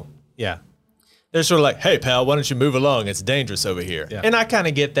Steel, they're sort of like, hey, pal, why don't you move along? It's dangerous over here. Yeah. And I kind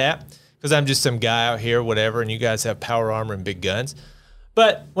of get that because I'm just some guy out here, whatever, and you guys have power armor and big guns.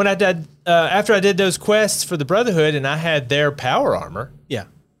 But when I did, after I did those quests for the Brotherhood and I had their power armor,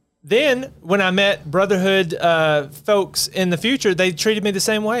 then when I met Brotherhood folks in the future, they treated me the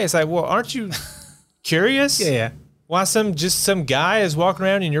same way. It's like, well, aren't you curious? Yeah. Why some guy is walking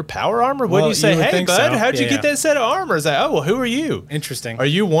around in your power armor? What do you say? Hey, bud, how'd you get that set of armor? It's like, oh, well, who are you? Interesting. Are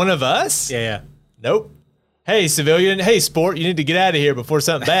you one of us? Yeah. Nope. Hey, civilian. Hey, sport, you need to get out of here before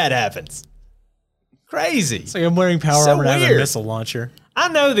something bad happens. Crazy. It's like I'm wearing power armor and I have a missile launcher. I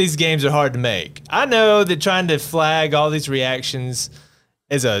know these games are hard to make. I know that trying to flag all these reactions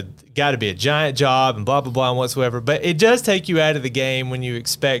is got to be a giant job and blah, blah, blah, and whatsoever. But it does take you out of the game when you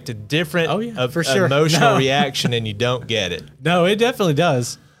expect a different emotional reaction and you don't get it. No, it definitely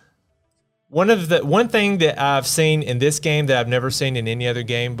does. One thing that I've seen in this game that I've never seen in any other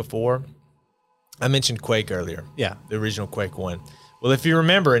game before, I mentioned Quake earlier. Yeah. The original Quake 1. Well, if you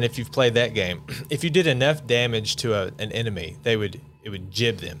remember, and if you've played that game, if you did enough damage to an enemy, it would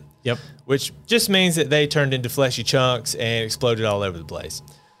jib them. Yep. Which just means that they turned into fleshy chunks and exploded all over the place.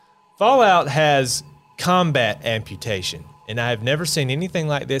 Fallout has combat amputation, and I have never seen anything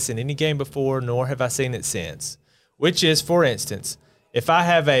like this in any game before, nor have I seen it since. Which is, for instance, if I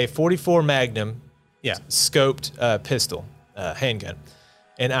have a .44 Magnum scoped pistol, handgun,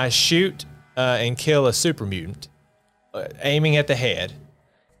 and I shoot and kill a super mutant, aiming at the head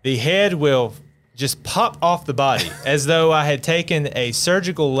will just pop off the body as though I had taken a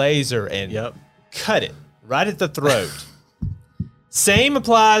surgical laser and cut it right at the throat. Same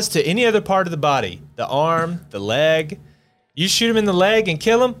applies to any other part of the body, the arm, the leg. You shoot him in the leg and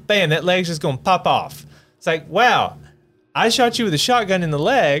kill him, bam, that leg's just going to pop off. It's like, wow, I shot you with a shotgun in the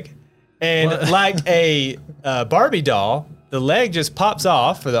leg, and like a Barbie doll, the leg just pops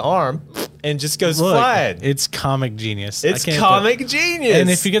off for the arm and just goes flying. It's comic genius. It's comic genius. And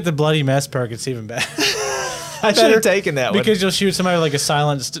if you get the bloody mess perk, it's even better. I should have taken that one. Because you'll shoot somebody with like a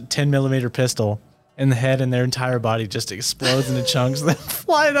silenced 10mm pistol in the head and their entire body just explodes into chunks and then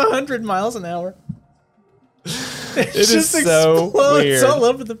fly at 100 miles an hour. It is so weird. It's all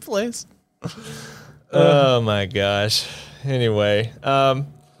over the place. Oh my gosh. Anyway,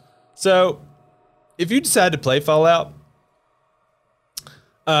 so if you decide to play Fallout,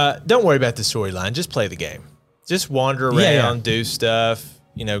 don't worry about the storyline. Just play the game. Just wander around, do stuff,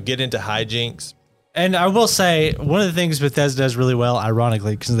 get into hijinks. And I will say, one of the things Bethesda does really well,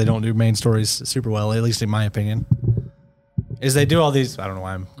 ironically, because they don't do main stories super well, at least in my opinion, is they do all these, I don't know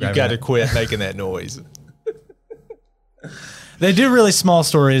why I'm You got to quit making that noise. They do really small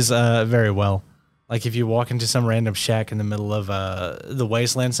stories very well. Like if you walk into some random shack in the middle of the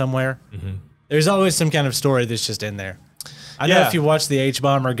wasteland somewhere, there's always some kind of story that's just in there. I know if you watch the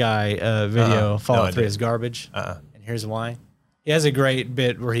H-Bomber guy video, Fallout 3 is garbage, and here's why. He has a great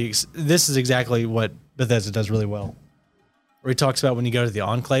bit where this is exactly what Bethesda does really well, where he talks about when you go to the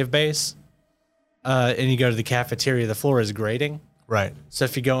Enclave base, and you go to the cafeteria, the floor is grating. Right. So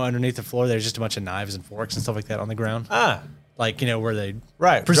if you go underneath the floor, there's just a bunch of knives and forks and stuff like that on the ground. Like, where they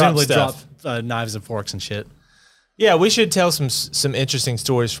presumably drop knives and forks and shit. Yeah, we should tell some interesting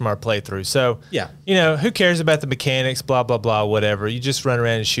stories from our playthrough. So, who cares about the mechanics, blah, blah, blah, whatever. You just run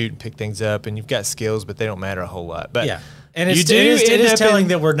around and shoot and pick things up, and you've got skills, but they don't matter a whole lot. But and it is telling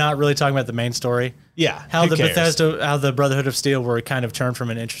that we're not really talking about the main story. Yeah, how the Brotherhood of Steel were kind of turned from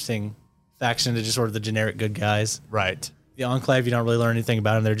an interesting faction to just sort of the generic good guys. Right. The Enclave, you don't really learn anything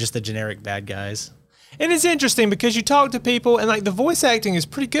about them. They're just the generic bad guys. And it's interesting because you talk to people, and like the voice acting is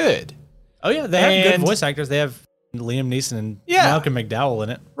pretty good. Oh yeah, they have good voice actors. They have Liam Neeson and Malcolm McDowell in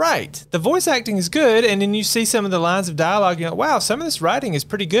it. Right. The voice acting is good, and then you see some of the lines of dialogue, wow, some of this writing is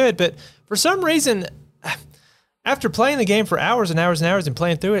pretty good, but for some reason, after playing the game for hours and hours and hours and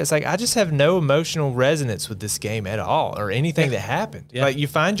playing through it, it's like I just have no emotional resonance with this game at all or anything that happened. Yeah. Like you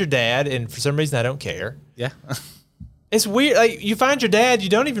find your dad, and for some reason I don't care. Yeah. It's weird. Like you find your dad, you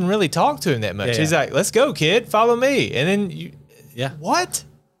don't even really talk to him that much. He's like, "Let's go, kid, follow me." And then you, what?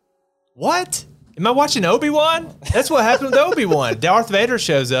 Am I watching Obi-Wan? That's what happened with Obi-Wan. Darth Vader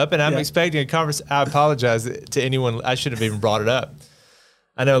shows up, and I'm expecting a conversation. I apologize to anyone. I should have even brought it up.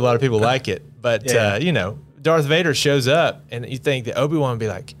 I know a lot of people like it, but Darth Vader shows up, and you think that Obi-Wan would be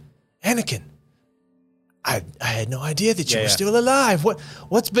like, "Anakin, I had no idea that you were still alive.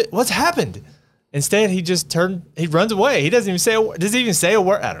 What's happened?" Instead, he runs away. He does he even say a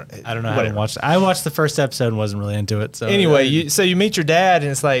word? I don't know. I haven't watched it. I watched the first episode and wasn't really into it. So anyway, you meet your dad,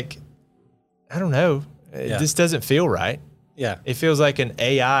 and it's like, I don't know. This doesn't feel right. Yeah. It feels like an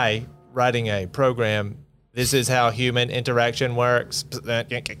AI writing a program. This is how human interaction works.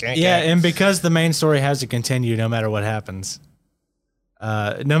 Yeah, and because the main story has to continue no matter what happens.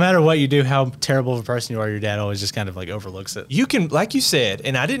 No matter what you do, how terrible of a person you are, your dad always just kind of like overlooks it. You can, like you said,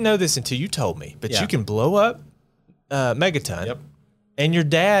 and I didn't know this until you told me, but you can blow up Megaton, and your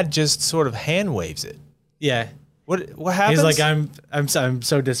dad just sort of hand waves it. Yeah. What happens? He's like, I'm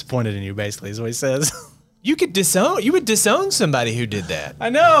so disappointed in you, basically, is what he says. You would disown somebody who did that.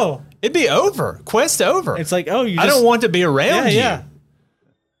 I know. It'd be over. Quest over. It's like, I don't want to be around you. Yeah.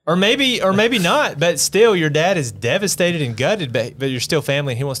 Or maybe not, but still your dad is devastated and gutted, but you're still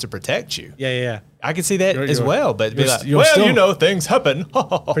family and he wants to protect you. Yeah. I can see that as well, but be like, things happen.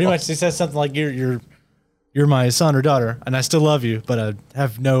 Pretty much he says something like, you're my son or daughter, and I still love you, but I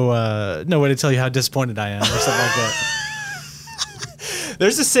have no way to tell you how disappointed I am, or something like that.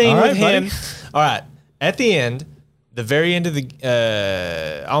 There's a scene with him. Buddy. All right. At the end, the very end of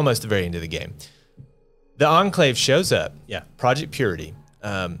the, almost the very end of the game, the Enclave shows up. Yeah. Project Purity.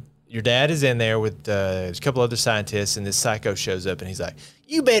 Your dad is in there with a couple other scientists, and this psycho shows up, and he's like,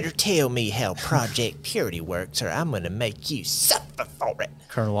 "You better tell me how Project Purity works, or I'm going to make you suffer for it."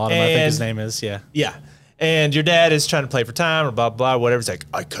 Colonel Autumn, I think his name is, yeah. Yeah. And your dad is trying to play for time, or blah, blah, whatever. He's like,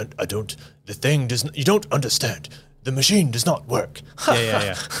 you don't understand. The machine does not work.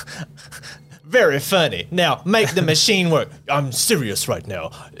 Yeah. Very funny. Now, make the machine work. I'm serious right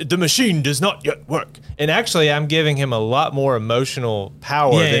now. The machine does not yet work. And actually, I'm giving him a lot more emotional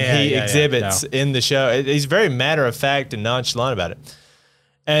power than he exhibits in the show. He's very matter-of-fact and nonchalant about it.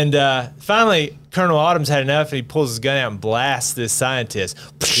 And finally, Colonel Autumn's had enough, and he pulls his gun out and blasts this scientist.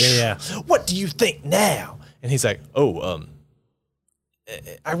 Yeah. What do you think now? And he's like,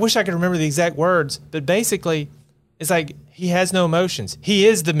 I wish I could remember the exact words, but basically, it's like he has no emotions. He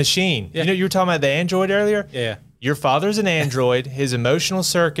is the machine. Yeah. You were talking about the android earlier? Yeah. Your father's an android. His emotional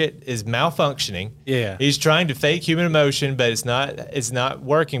circuit is malfunctioning. Yeah. He's trying to fake human emotion, but it's not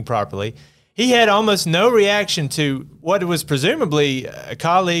working properly. He had almost no reaction to what was presumably a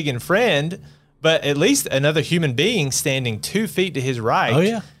colleague and friend, but at least another human being standing 2 feet to his right. Oh,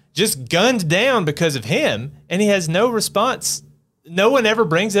 yeah. Just gunned down because of him, and he has no response. No one ever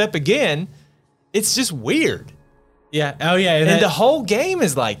brings it up again. It's just weird. Yeah. Oh, yeah. And the whole game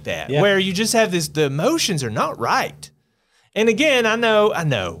is like that, where you just have the emotions are not right. And again, I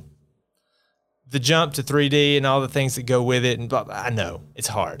know. The jump to 3D and all the things that go with it, and blah, blah, I know it's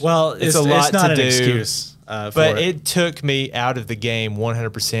hard. Well, it's a lot not to an do, excuse, but it took me out of the game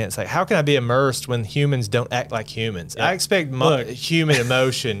 100%. It's like, how can I be immersed when humans don't act like humans? Yeah. I expect human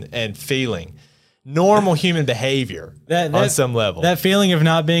emotion and feeling, normal human behavior on some level. That feeling of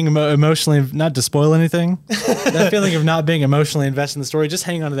not being emotionally, not to spoil anything, that feeling of not being emotionally invested in the story, just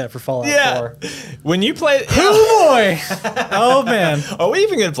hang on to that for Fallout 4. When you play... Oh, boy! Oh, man. Are we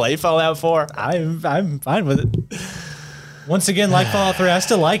even going to play Fallout 4? I'm fine with it. Once again, like Fallout 3, I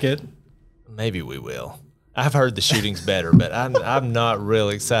still like it. Maybe we will. I've heard the shooting's better, but I'm not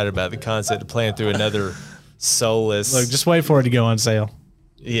really excited about the concept of playing through another soulless... Look, just wait for it to go on sale.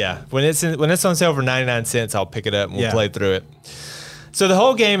 Yeah, when it's on sale for 99 cents, I'll pick it up and we'll Yeah. play through it. So the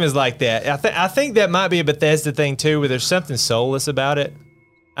whole game is like that. I think that might be a Bethesda thing too, where there's something soulless about it.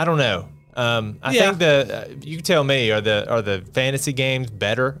 I don't know. I Yeah. think you can tell me, are the fantasy games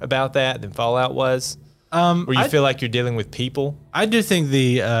better about that than Fallout was? Where you feel like you're dealing with people? I do think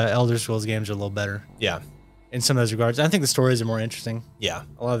the Elder Scrolls games are a little better Yeah, in some of those regards. I think the stories are more interesting yeah,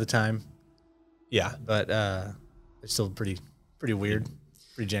 a lot of the time, yeah. but they're still pretty weird,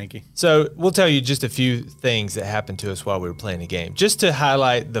 pretty janky. So we'll tell you just a few things that happened to us while we were playing the game, just to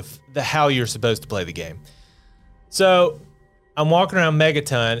highlight the how you're supposed to play the game. So I'm walking around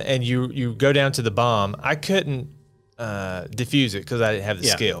Megaton, and you go down to the bomb. I couldn't defuse it because I didn't have the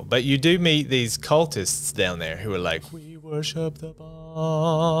skill. But you do meet these cultists down there who are like, "We worship the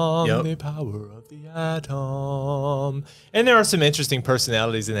bomb, the power of the atom." And there are some interesting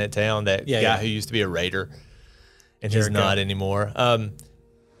personalities in that town. That guy who used to be a raider, and he's not anymore.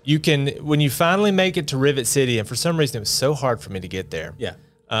 You can, when you finally make it to Rivet City, and for some reason it was so hard for me to get there. Yeah.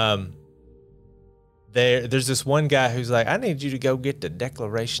 There's this one guy who's like, "I need you to go get the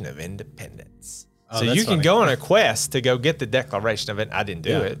Declaration of Independence." Oh, So that's you can funny. go on a quest to go get the Declaration of Independence. I didn't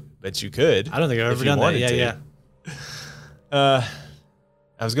do it, but you could. I don't think I've if ever you done that. wanted Yeah, to. yeah.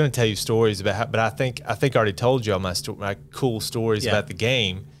 I was going to tell you stories about how, but I think I already told you all my cool stories Yeah. about the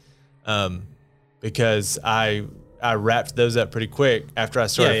game, because I wrapped those up pretty quick after I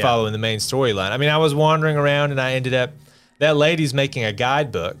started following the main storyline. I mean, I was wandering around and I ended up, that lady's making a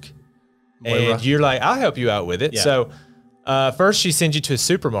guidebook, and you're like, "I'll help you out with it." Yeah. So first she sends you to a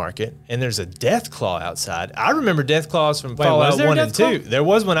supermarket, and there's a Deathclaw outside. I remember Deathclaws from was Fallout there a 1 and 2. Deathclaw? There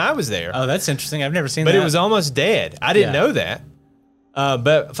was when I was there. Oh, that's interesting. I've never seen But that. it was almost dead. I didn't Yeah. know that.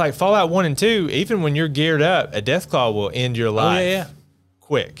 But like Fallout 1 and 2, even when you're geared up, a Deathclaw will end your life yeah.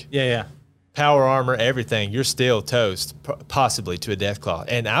 quick. Yeah. Power armor, everything. You're still toast, possibly to a Deathclaw.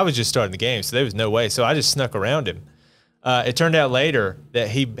 And I was just starting the game, so there was no way. So I just snuck around him. It turned out later that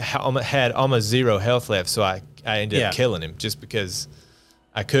he had almost 0 health left, so I ended up killing him just because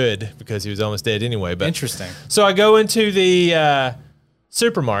I could, because he was almost dead anyway. But Interesting. So I go into the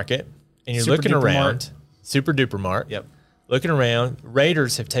supermarket, and you're Super looking Duper around. Mart. Super Duper Mart. Yep. Looking around.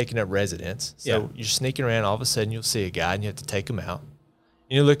 Raiders have taken up residence. So Yeah. you're sneaking around. All of a sudden, you'll see a guy, and you have to take him out.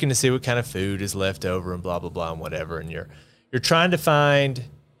 And you're looking to see what kind of food is left over and blah, blah, blah, and whatever. And you're trying to find...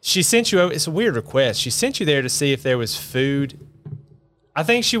 She sent you over... It's a weird request. She sent you there to see if there was food. I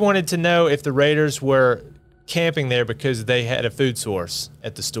think she wanted to know if the Raiders were camping there because they had a food source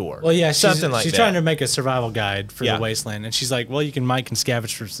at the store. Well, yeah, something like she's that. trying to make a survival guide for Yeah. the wasteland, and she's like, "Well, you can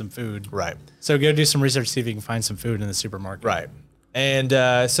scavenge for some food, Right. So go do some research, see if you can find some food in the supermarket." Right. And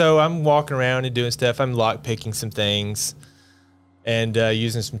so I'm walking around and doing stuff. I'm lock picking some things and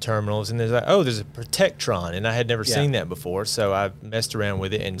using some terminals. And there's like, oh, there's a Protectron, and I had never seen that before. So I messed around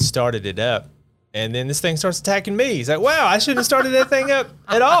with it and started it up. And then this thing starts attacking me. He's like, wow, I shouldn't have started that thing up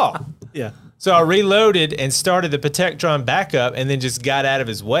at all. Yeah. So I reloaded and started the Protectron back up, and then just got out of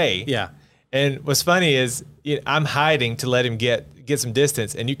his way. Yeah. And what's funny is I'm hiding to let him get some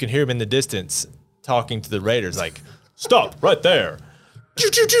distance, and you can hear him in the distance talking to the Raiders, like, "Stop right there!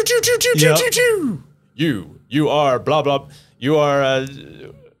 You are blah blah. You are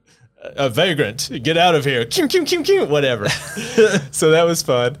a vagrant. Get out of here! Whatever." So that was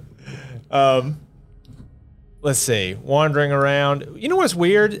fun. Let's see. Wandering around. You know what's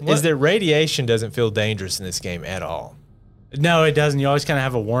weird is that radiation doesn't feel dangerous in this game at all. No, it doesn't. You always kind of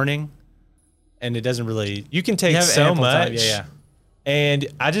have a warning, and it doesn't really. You can take have so ample much. time. Yeah. And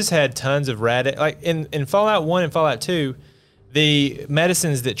I just had tons of like in Fallout 1 and Fallout 2, the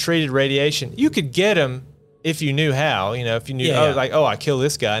medicines that treated radiation, you could get them if you knew how, if you knew, I kill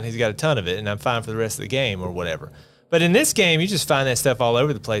this guy and he's got a ton of it and I'm fine for the rest of the game or whatever. But in this game, you just find that stuff all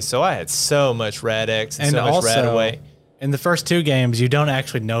over the place. So I had so much Rad-X and so much Rad-Away. In the first 2 games, you don't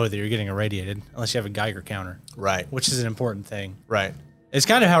actually know that you're getting irradiated unless you have a Geiger counter. Right. Which is an important thing. Right. It's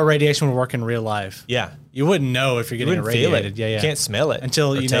kind of how radiation would work in real life. Yeah. You wouldn't know if you're getting You wouldn't feel irradiated. it. Yeah. You can't smell it.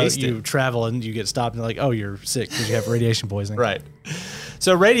 Until, taste you it. travel and you get stopped and they're like, oh, you're sick because you have radiation poisoning. Right.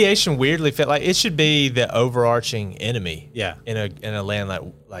 So radiation weirdly felt like it should be the overarching enemy. Yeah. In a land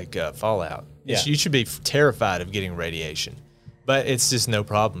like Fallout. Yeah. You should be terrified of getting radiation. But it's just no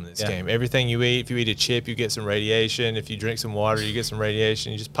problem in this game. Everything you eat, if you eat a chip, you get some radiation. If you drink some water, you get some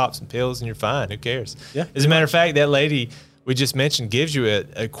radiation. You just pop some pills and you're fine. Who cares? Yeah. As a matter of fact, that lady we just mentioned gives you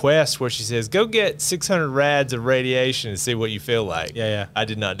a quest where she says, go get 600 rads of radiation and see what you feel like. Yeah. I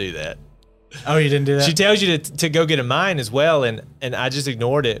did not do that. Oh, you didn't do that? She tells you to go get a mine as well, and I just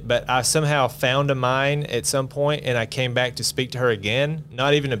ignored it. But I somehow found a mine at some point, and I came back to speak to her again,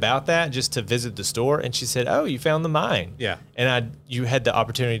 not even about that, just to visit the store. And she said, "Oh, you found the mine." Yeah. And you had the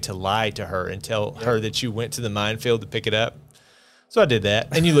opportunity to lie to her and tell her that you went to the minefield to pick it up. So I did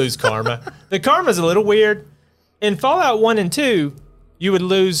that, and you lose karma. The karma's a little weird. In Fallout 1 and 2, you would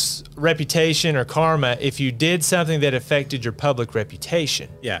lose reputation or karma if you did something that affected your public reputation.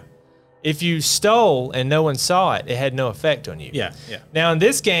 Yeah. If you stole and no one saw it, it had no effect on you. Yeah, yeah. Now, in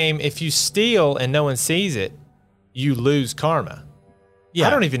this game, if you steal and no one sees it, you lose karma. Yeah. I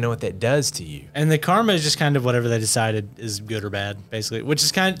don't even know what that does to you. And the karma is just kind of whatever they decided is good or bad, basically. Which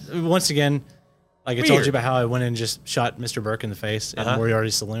is kind of, once again, like I told Weird. you about how I went and just shot Mr. Burke in the face in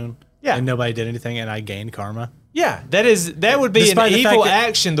Moriarty's saloon. Yeah. And nobody did anything, and I gained karma. Yeah, that would be Despite an the fact evil that-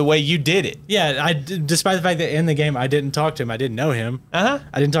 action the way you did it. Yeah, despite the fact that in the game I didn't talk to him, I didn't know him. I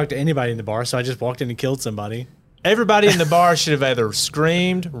didn't talk to anybody in the bar, so I just walked in and killed somebody. Everybody in the bar should have either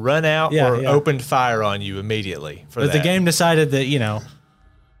screamed, run out, Yeah, or yeah. opened fire on you immediately for But that. the game decided that,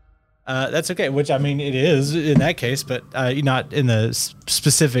 that's okay, which I mean, it is in that case, but not in the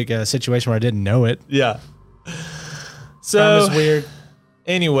specific situation where I didn't know it. Yeah. That So, was weird.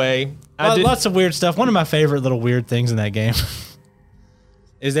 anyway, I did, Lots of weird stuff. One of my favorite little weird things in that game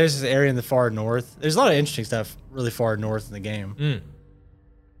is there's this area in the far north. There's a lot of interesting stuff really far north in the game.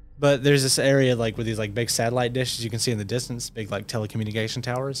 But there's this area like with these like big satellite dishes you can see in the distance, big like telecommunication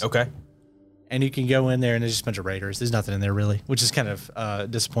towers. okay. And you can go in there and there's just a bunch of raiders. There's nothing in there really, which is kind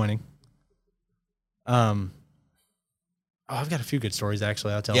of disappointing. I've got a few good stories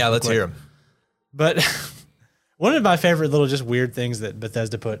actually. I'll tell. Yeah, them let's quick. hear them. But one of my favorite little just weird things that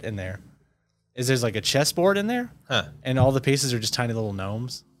Bethesda put in there is there's like a chessboard in there, and all the pieces are just tiny little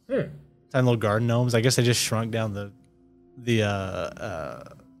gnomes, tiny little garden gnomes. I guess they just shrunk down the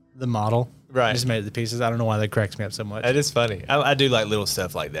model, Right. Just made it the pieces. I don't know why that cracks me up so much. That is funny. I do like little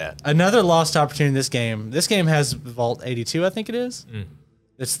stuff like that. Another lost opportunity in this game. This game has Vault 82, I think it is.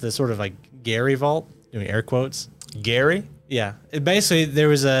 It's the sort of like Gary Vault, doing air quotes. Gary? Yeah, it basically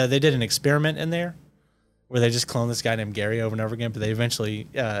they did an experiment in there where they just cloned this guy named Gary over and over again, but they eventually,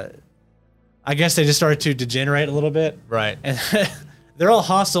 I guess they just started to degenerate a little bit, Right. and they're all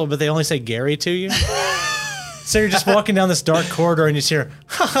hostile, but they only say Gary to you. So you're just walking down this dark corridor and you just hear,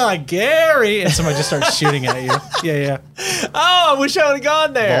 "Ha ha, Gary," and somebody just starts shooting at you. Yeah. Oh, I wish I would have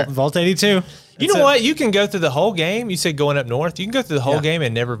gone there. Vault 82. You know what? You can go through the whole game. You said going up north. You can go through the whole Yeah. game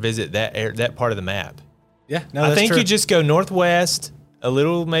and never visit that part of the map. Yeah, no, I that's think true. you just go northwest, a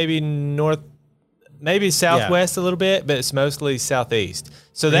little maybe southwest a little bit, but it's mostly southeast.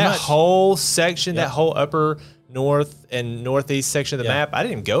 So that much. whole section, Yeah. that whole upper north and northeast section of the Yeah. map, I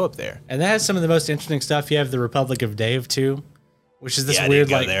didn't even go up there. And that has some of the most interesting stuff. You have the Republic of Dave too, which is this Yeah, I didn't weird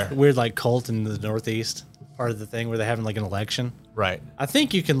go there. weird cult in the northeast part of the thing where they're having like an election. Right. I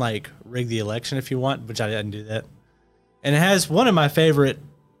think you can like rig the election if you want, which I didn't do that. And it has one of my favorite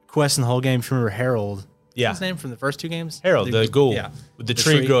quests in the whole game. If you remember Harold. Yeah. What's his name from the first two games? Harold, the ghoul, Yeah. with the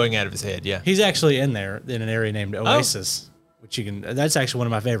tree growing out of his head. Yeah. He's actually in there in an area named Oasis, which you can. That's actually one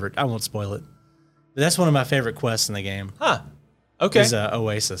of my favorite. I won't spoil it, but that's one of my favorite quests in the game. Huh. Okay. Is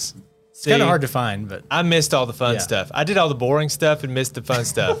Oasis. It's See, kind of hard to find, but I missed all the fun Yeah. stuff. I did all the boring stuff and missed the fun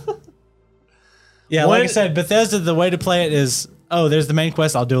stuff. yeah, What- like I said, Bethesda. The way to play it is, there's the main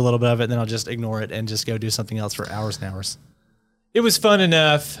quest. I'll do a little bit of it, and then I'll just ignore it and just go do something else for hours and hours. It was fun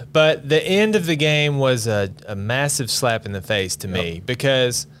enough, but the end of the game was a massive slap in the face to me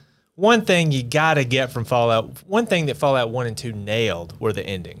because one thing you got to get from Fallout, one thing that Fallout 1 and 2 nailed were the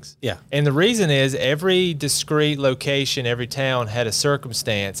endings. Yeah. And the reason is every discrete location, every town had a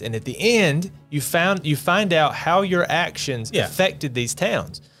circumstance, and at the end, you find out how your actions Yeah. affected these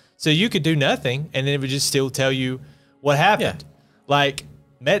towns. So you could do nothing, and then it would just still tell you what happened. Like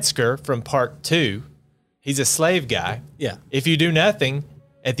Metzger from Part 2, he's a slave guy. Yeah. If you do nothing,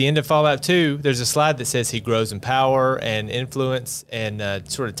 at the end of Fallout 2, there's a slide that says he grows in power and influence and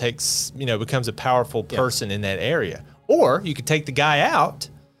sort of becomes a powerful person in that area. Or you could take the guy out,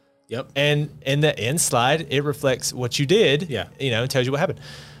 Yep. and in the end slide, it reflects what you did. Yeah. And tells you what happened.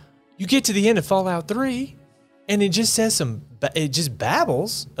 You get to the end of Fallout 3, and it just says it just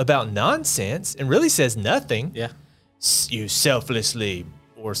babbles about nonsense and really says nothing. Yeah. You selflessly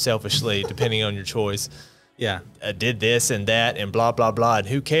or selfishly, depending on your choice, Yeah. did this and that and blah, blah, blah, and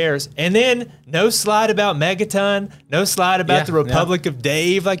who cares? And then no slide about Megaton, no slide about Yeah, the Republic of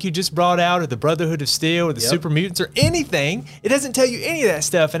Dave like you just brought out, or the Brotherhood of Steel, or the Super Mutants, or anything. It doesn't tell you any of that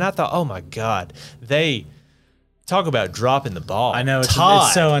stuff. And I thought, oh my God, they Talk about dropping the ball. I know, it's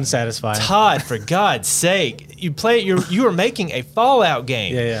Todd. so unsatisfying. Todd, for God's sake, you are making a Fallout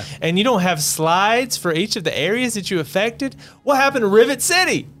game. Yeah. And you don't have slides for each of the areas that you affected. What happened to Rivet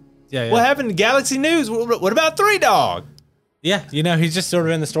City? Yeah. What happened to Galaxy News? What about Three Dog? Yeah, he's just sort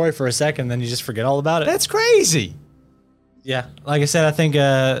of in the story for a second, then you just forget all about it. That's crazy. Yeah, like I said, I think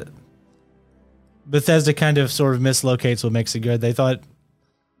Bethesda kind of sort of mislocates what makes it good. They thought,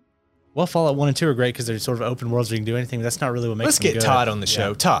 well, Fallout 1 and 2 are great because they're sort of open worlds where you can do anything, but that's not really what makes them good. Let's get Todd on the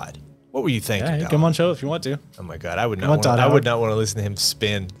show. Todd, what were you thinking? Yeah, come on show if you want to. Oh my God, I would not want to listen to him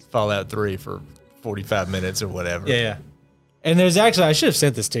spin Fallout 3 for 45 minutes or whatever. Yeah. And there's actually, I should have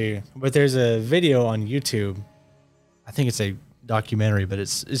sent this to you, but there's a video on YouTube. I think it's a documentary, but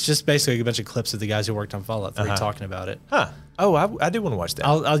it's just basically a bunch of clips of the guys who worked on Fallout 3 talking about it. Huh. Oh, I do want to watch that.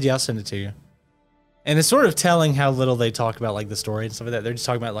 I'll send it to you. And it's sort of telling how little they talk about like the story and stuff like that. They're just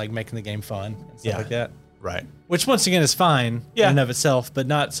talking about like making the game fun and stuff like that. Right. Which once again is fine in and of itself, but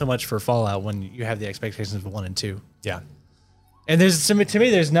not so much for Fallout when you have the expectations of 1 and 2. Yeah. And to me,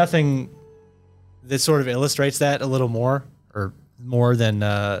 there's nothing that sort of illustrates that a little more or more than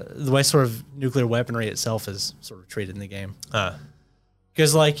the way sort of nuclear weaponry itself is sort of treated in the game.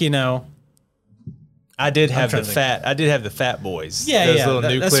 Because I did have the Fat Boys. Yeah, those little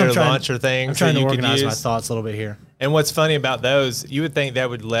nuclear launcher things. I'm trying that to you organize could my use. thoughts a little bit here. And what's funny about those, you would think that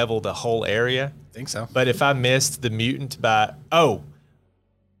would level the whole area. I think so. But if I missed the mutant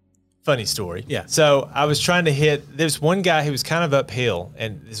funny story. Yeah. So I was trying to hit, there's one guy who was kind of uphill,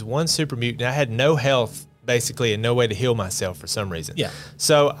 and this one super mutant, I had no health basically and no way to heal myself for some reason. Yeah.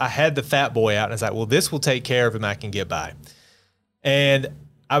 So I had the Fat Boy out, and I was like, well, this will take care of him. I can get by. And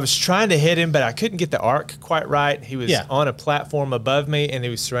I was trying to hit him, but I couldn't get the arc quite right. He was on a platform above me, and he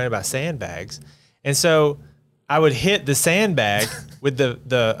was surrounded by sandbags. And so I would hit the sandbag with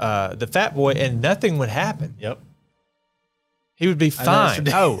the Fat Boy, and nothing would happen. Yep. He would be fine.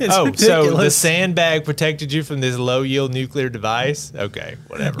 So the sandbag protected you from this low-yield nuclear device? Okay,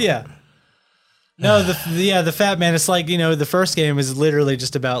 whatever. Yeah. No, the Fat Man, it's like, the first game is literally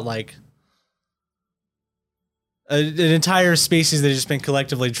just about like an entire species that has just been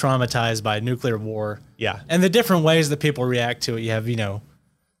collectively traumatized by nuclear war. Yeah. And the different ways that people react to it. You have,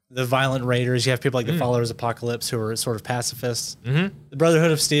 the violent raiders. You have people like the Followers of Apocalypse who are sort of pacifists. Mm-hmm. The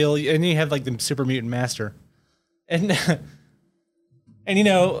Brotherhood of Steel. And you have like the Super Mutant Master. And, the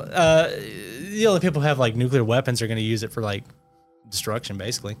other people who have like nuclear weapons are going to use it for like destruction,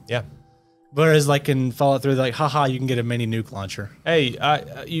 basically. Yeah. Whereas, like in Fallout 3, they're like, haha, you can get a mini nuke launcher. Hey,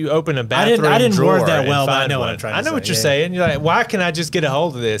 you open a bathroom I didn't drawer word that well, but I find know one. what I'm trying to say. I know what you're saying. You're like, why can I just get a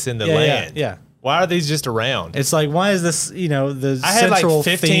hold of this in the land? Yeah. Why are these just around? It's like, why is this, the I had like central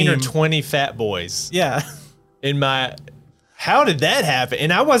 15 or theme. 20 Fat Boys. Yeah. In my, how did that happen?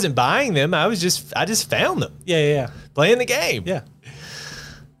 And I wasn't buying them. I just found them. Yeah. Playing the game.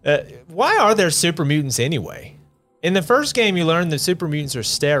 Yeah. Why are there super mutants anyway? In the first game, you learned that super mutants are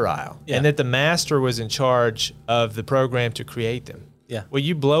sterile and that the master was in charge of the program to create them. Yeah. Well,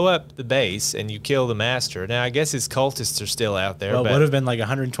 you blow up the base and you kill the master. Now, I guess his cultists are still out there. Well, but it would have been like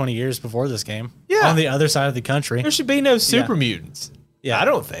 120 years before this game. Yeah. On the other side of the country. There should be no super mutants. Yeah. I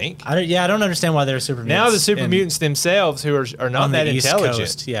don't think. I don't understand why they're super mutants. Now the super mutants themselves, who are not that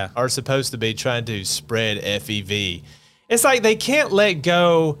intelligent, Coast, are supposed to be trying to spread FEV. It's like they can't let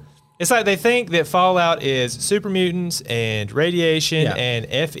go. It's like they think that Fallout is super mutants and radiation and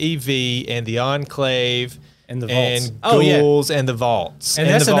FEV and the Enclave and the vaults. And ghouls and the vaults and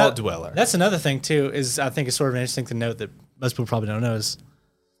the Vault Dweller. That's another thing too. I think it's sort of interesting to note that most people probably don't know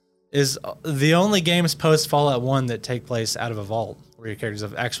is the only games post Fallout 1 that take place out of a vault, where your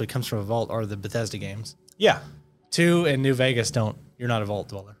characters actually comes from a vault, are the Bethesda games. Yeah. 2 and New Vegas don't. You're not a vault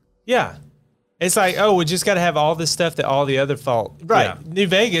dweller. Yeah. It's like, oh, we just got to have all this stuff that all the other right. Yeah. New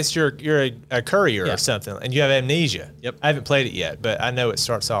Vegas, you're a courier or something, and you have amnesia. Yep. I haven't played it yet, but I know it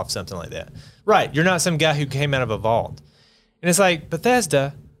starts off something like that. Right. You're not some guy who came out of a vault. And it's like,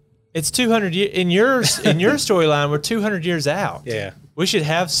 Bethesda, it's 200 years in your storyline. We're 200 years out. Yeah. We should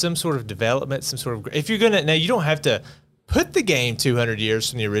have some sort of development, some sort of. If you're gonna now, you don't have to put the game 200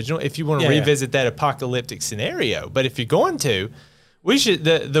 years from the original if you want to revisit that apocalyptic scenario. But if you're going to. We should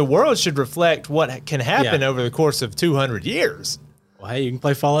the world should reflect what can happen over the course of 200 years. Well, hey, you can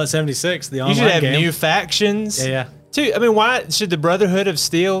play Fallout 76, the online game. You should have game. new factions. Yeah. Too. I mean, why should the Brotherhood of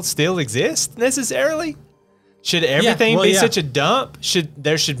Steel still exist necessarily? Should everything be such a dump?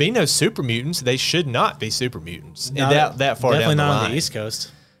 There should be no super mutants? They should not be super mutants. That far down the line. Definitely not on the East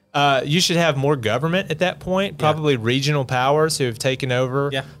Coast. You should have more government at that point, probably regional powers who have taken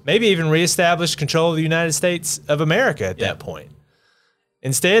over. Yeah. Maybe even reestablished control of the United States of America at that point.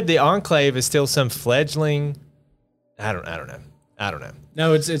 Instead, the Enclave is still some fledgling I don't know.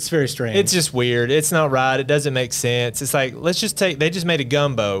 No, it's very strange. It's just weird. It's not right. It doesn't make sense. It's like, they just made a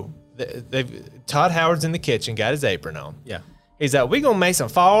gumbo. Todd Howard's in the kitchen, got his apron on. Yeah. He's like, we're going to make some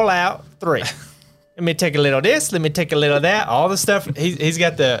Fallout 3. Let me take a little of this. Let me take a little of that. All the stuff. He's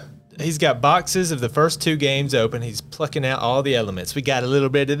got boxes of the first 2 games open. He's plucking out all the elements. We got a little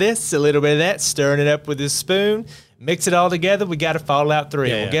bit of this, a little bit of that, stirring it up with his spoon, mix it all together. We got a Fallout 3.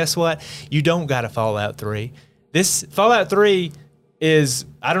 Yeah, well, guess what? You don't got a Fallout 3. This Fallout 3 is,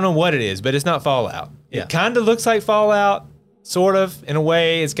 I don't know what it is, but it's not Fallout. Yeah. It kind of looks like Fallout, sort of, in a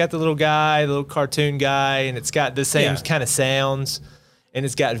way. It's got the little guy, the little cartoon guy, and it's got the same kind of sounds, and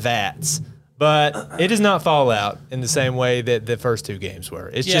it's got VATS. But it is not Fallout in the same way that the first 2 games were.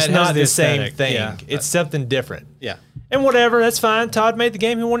 It's just not the same thing. Yeah. It's something different. Yeah. And whatever, that's fine. Todd made the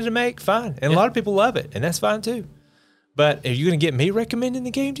game he wanted to make, fine. And a lot of people love it, and that's fine too. But are you going to get me recommending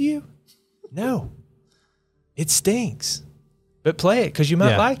the game to you? No. It stinks. But play it because you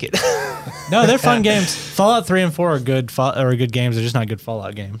might like it. No, they're fun games. Fallout 3 and 4 are good games. They're just not good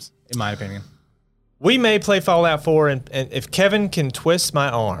Fallout games, in my opinion. We may play Fallout 4, and if Kevin can twist my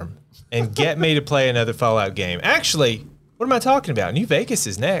arm and get me to play another Fallout game. Actually, what am I talking about? New Vegas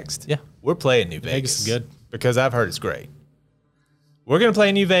is next. Yeah. We're playing New Vegas. Vegas is good. Because I've heard it's great. We're going to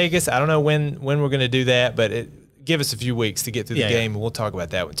play New Vegas. I don't know when we're going to do that, but give us a few weeks to get through the game, and we'll talk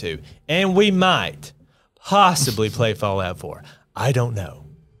about that one too. And we might possibly play Fallout 4. I don't know.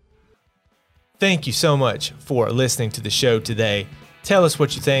 Thank you so much for listening to the show today. Tell us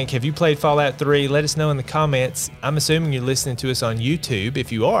what you think. Have you played Fallout 3? Let us know in the comments. I'm assuming you're listening to us on YouTube.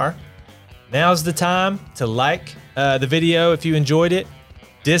 If you are, now's the time to like the video if you enjoyed it.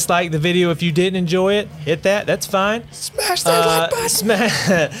 Dislike the video if you didn't enjoy it. Hit that. That's fine. Smash that like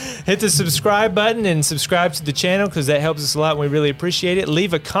button. Hit the subscribe button and subscribe to the channel because that helps us a lot and we really appreciate it.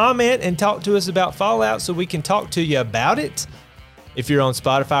 Leave a comment and talk to us about Fallout so we can talk to you about it. If you're on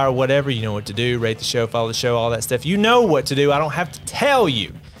Spotify or whatever, you know what to do. Rate the show, follow the show, all that stuff. You know what to do. I don't have to tell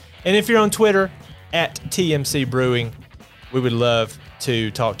you. And if you're on Twitter, at TMC Brewing, we would love to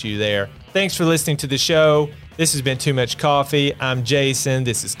talk to you there. Thanks for listening to the show. This has been Too Much Coffee. I'm Jason.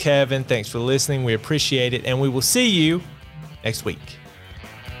 This is Kevin. Thanks for listening. We appreciate it. And we will see you next week.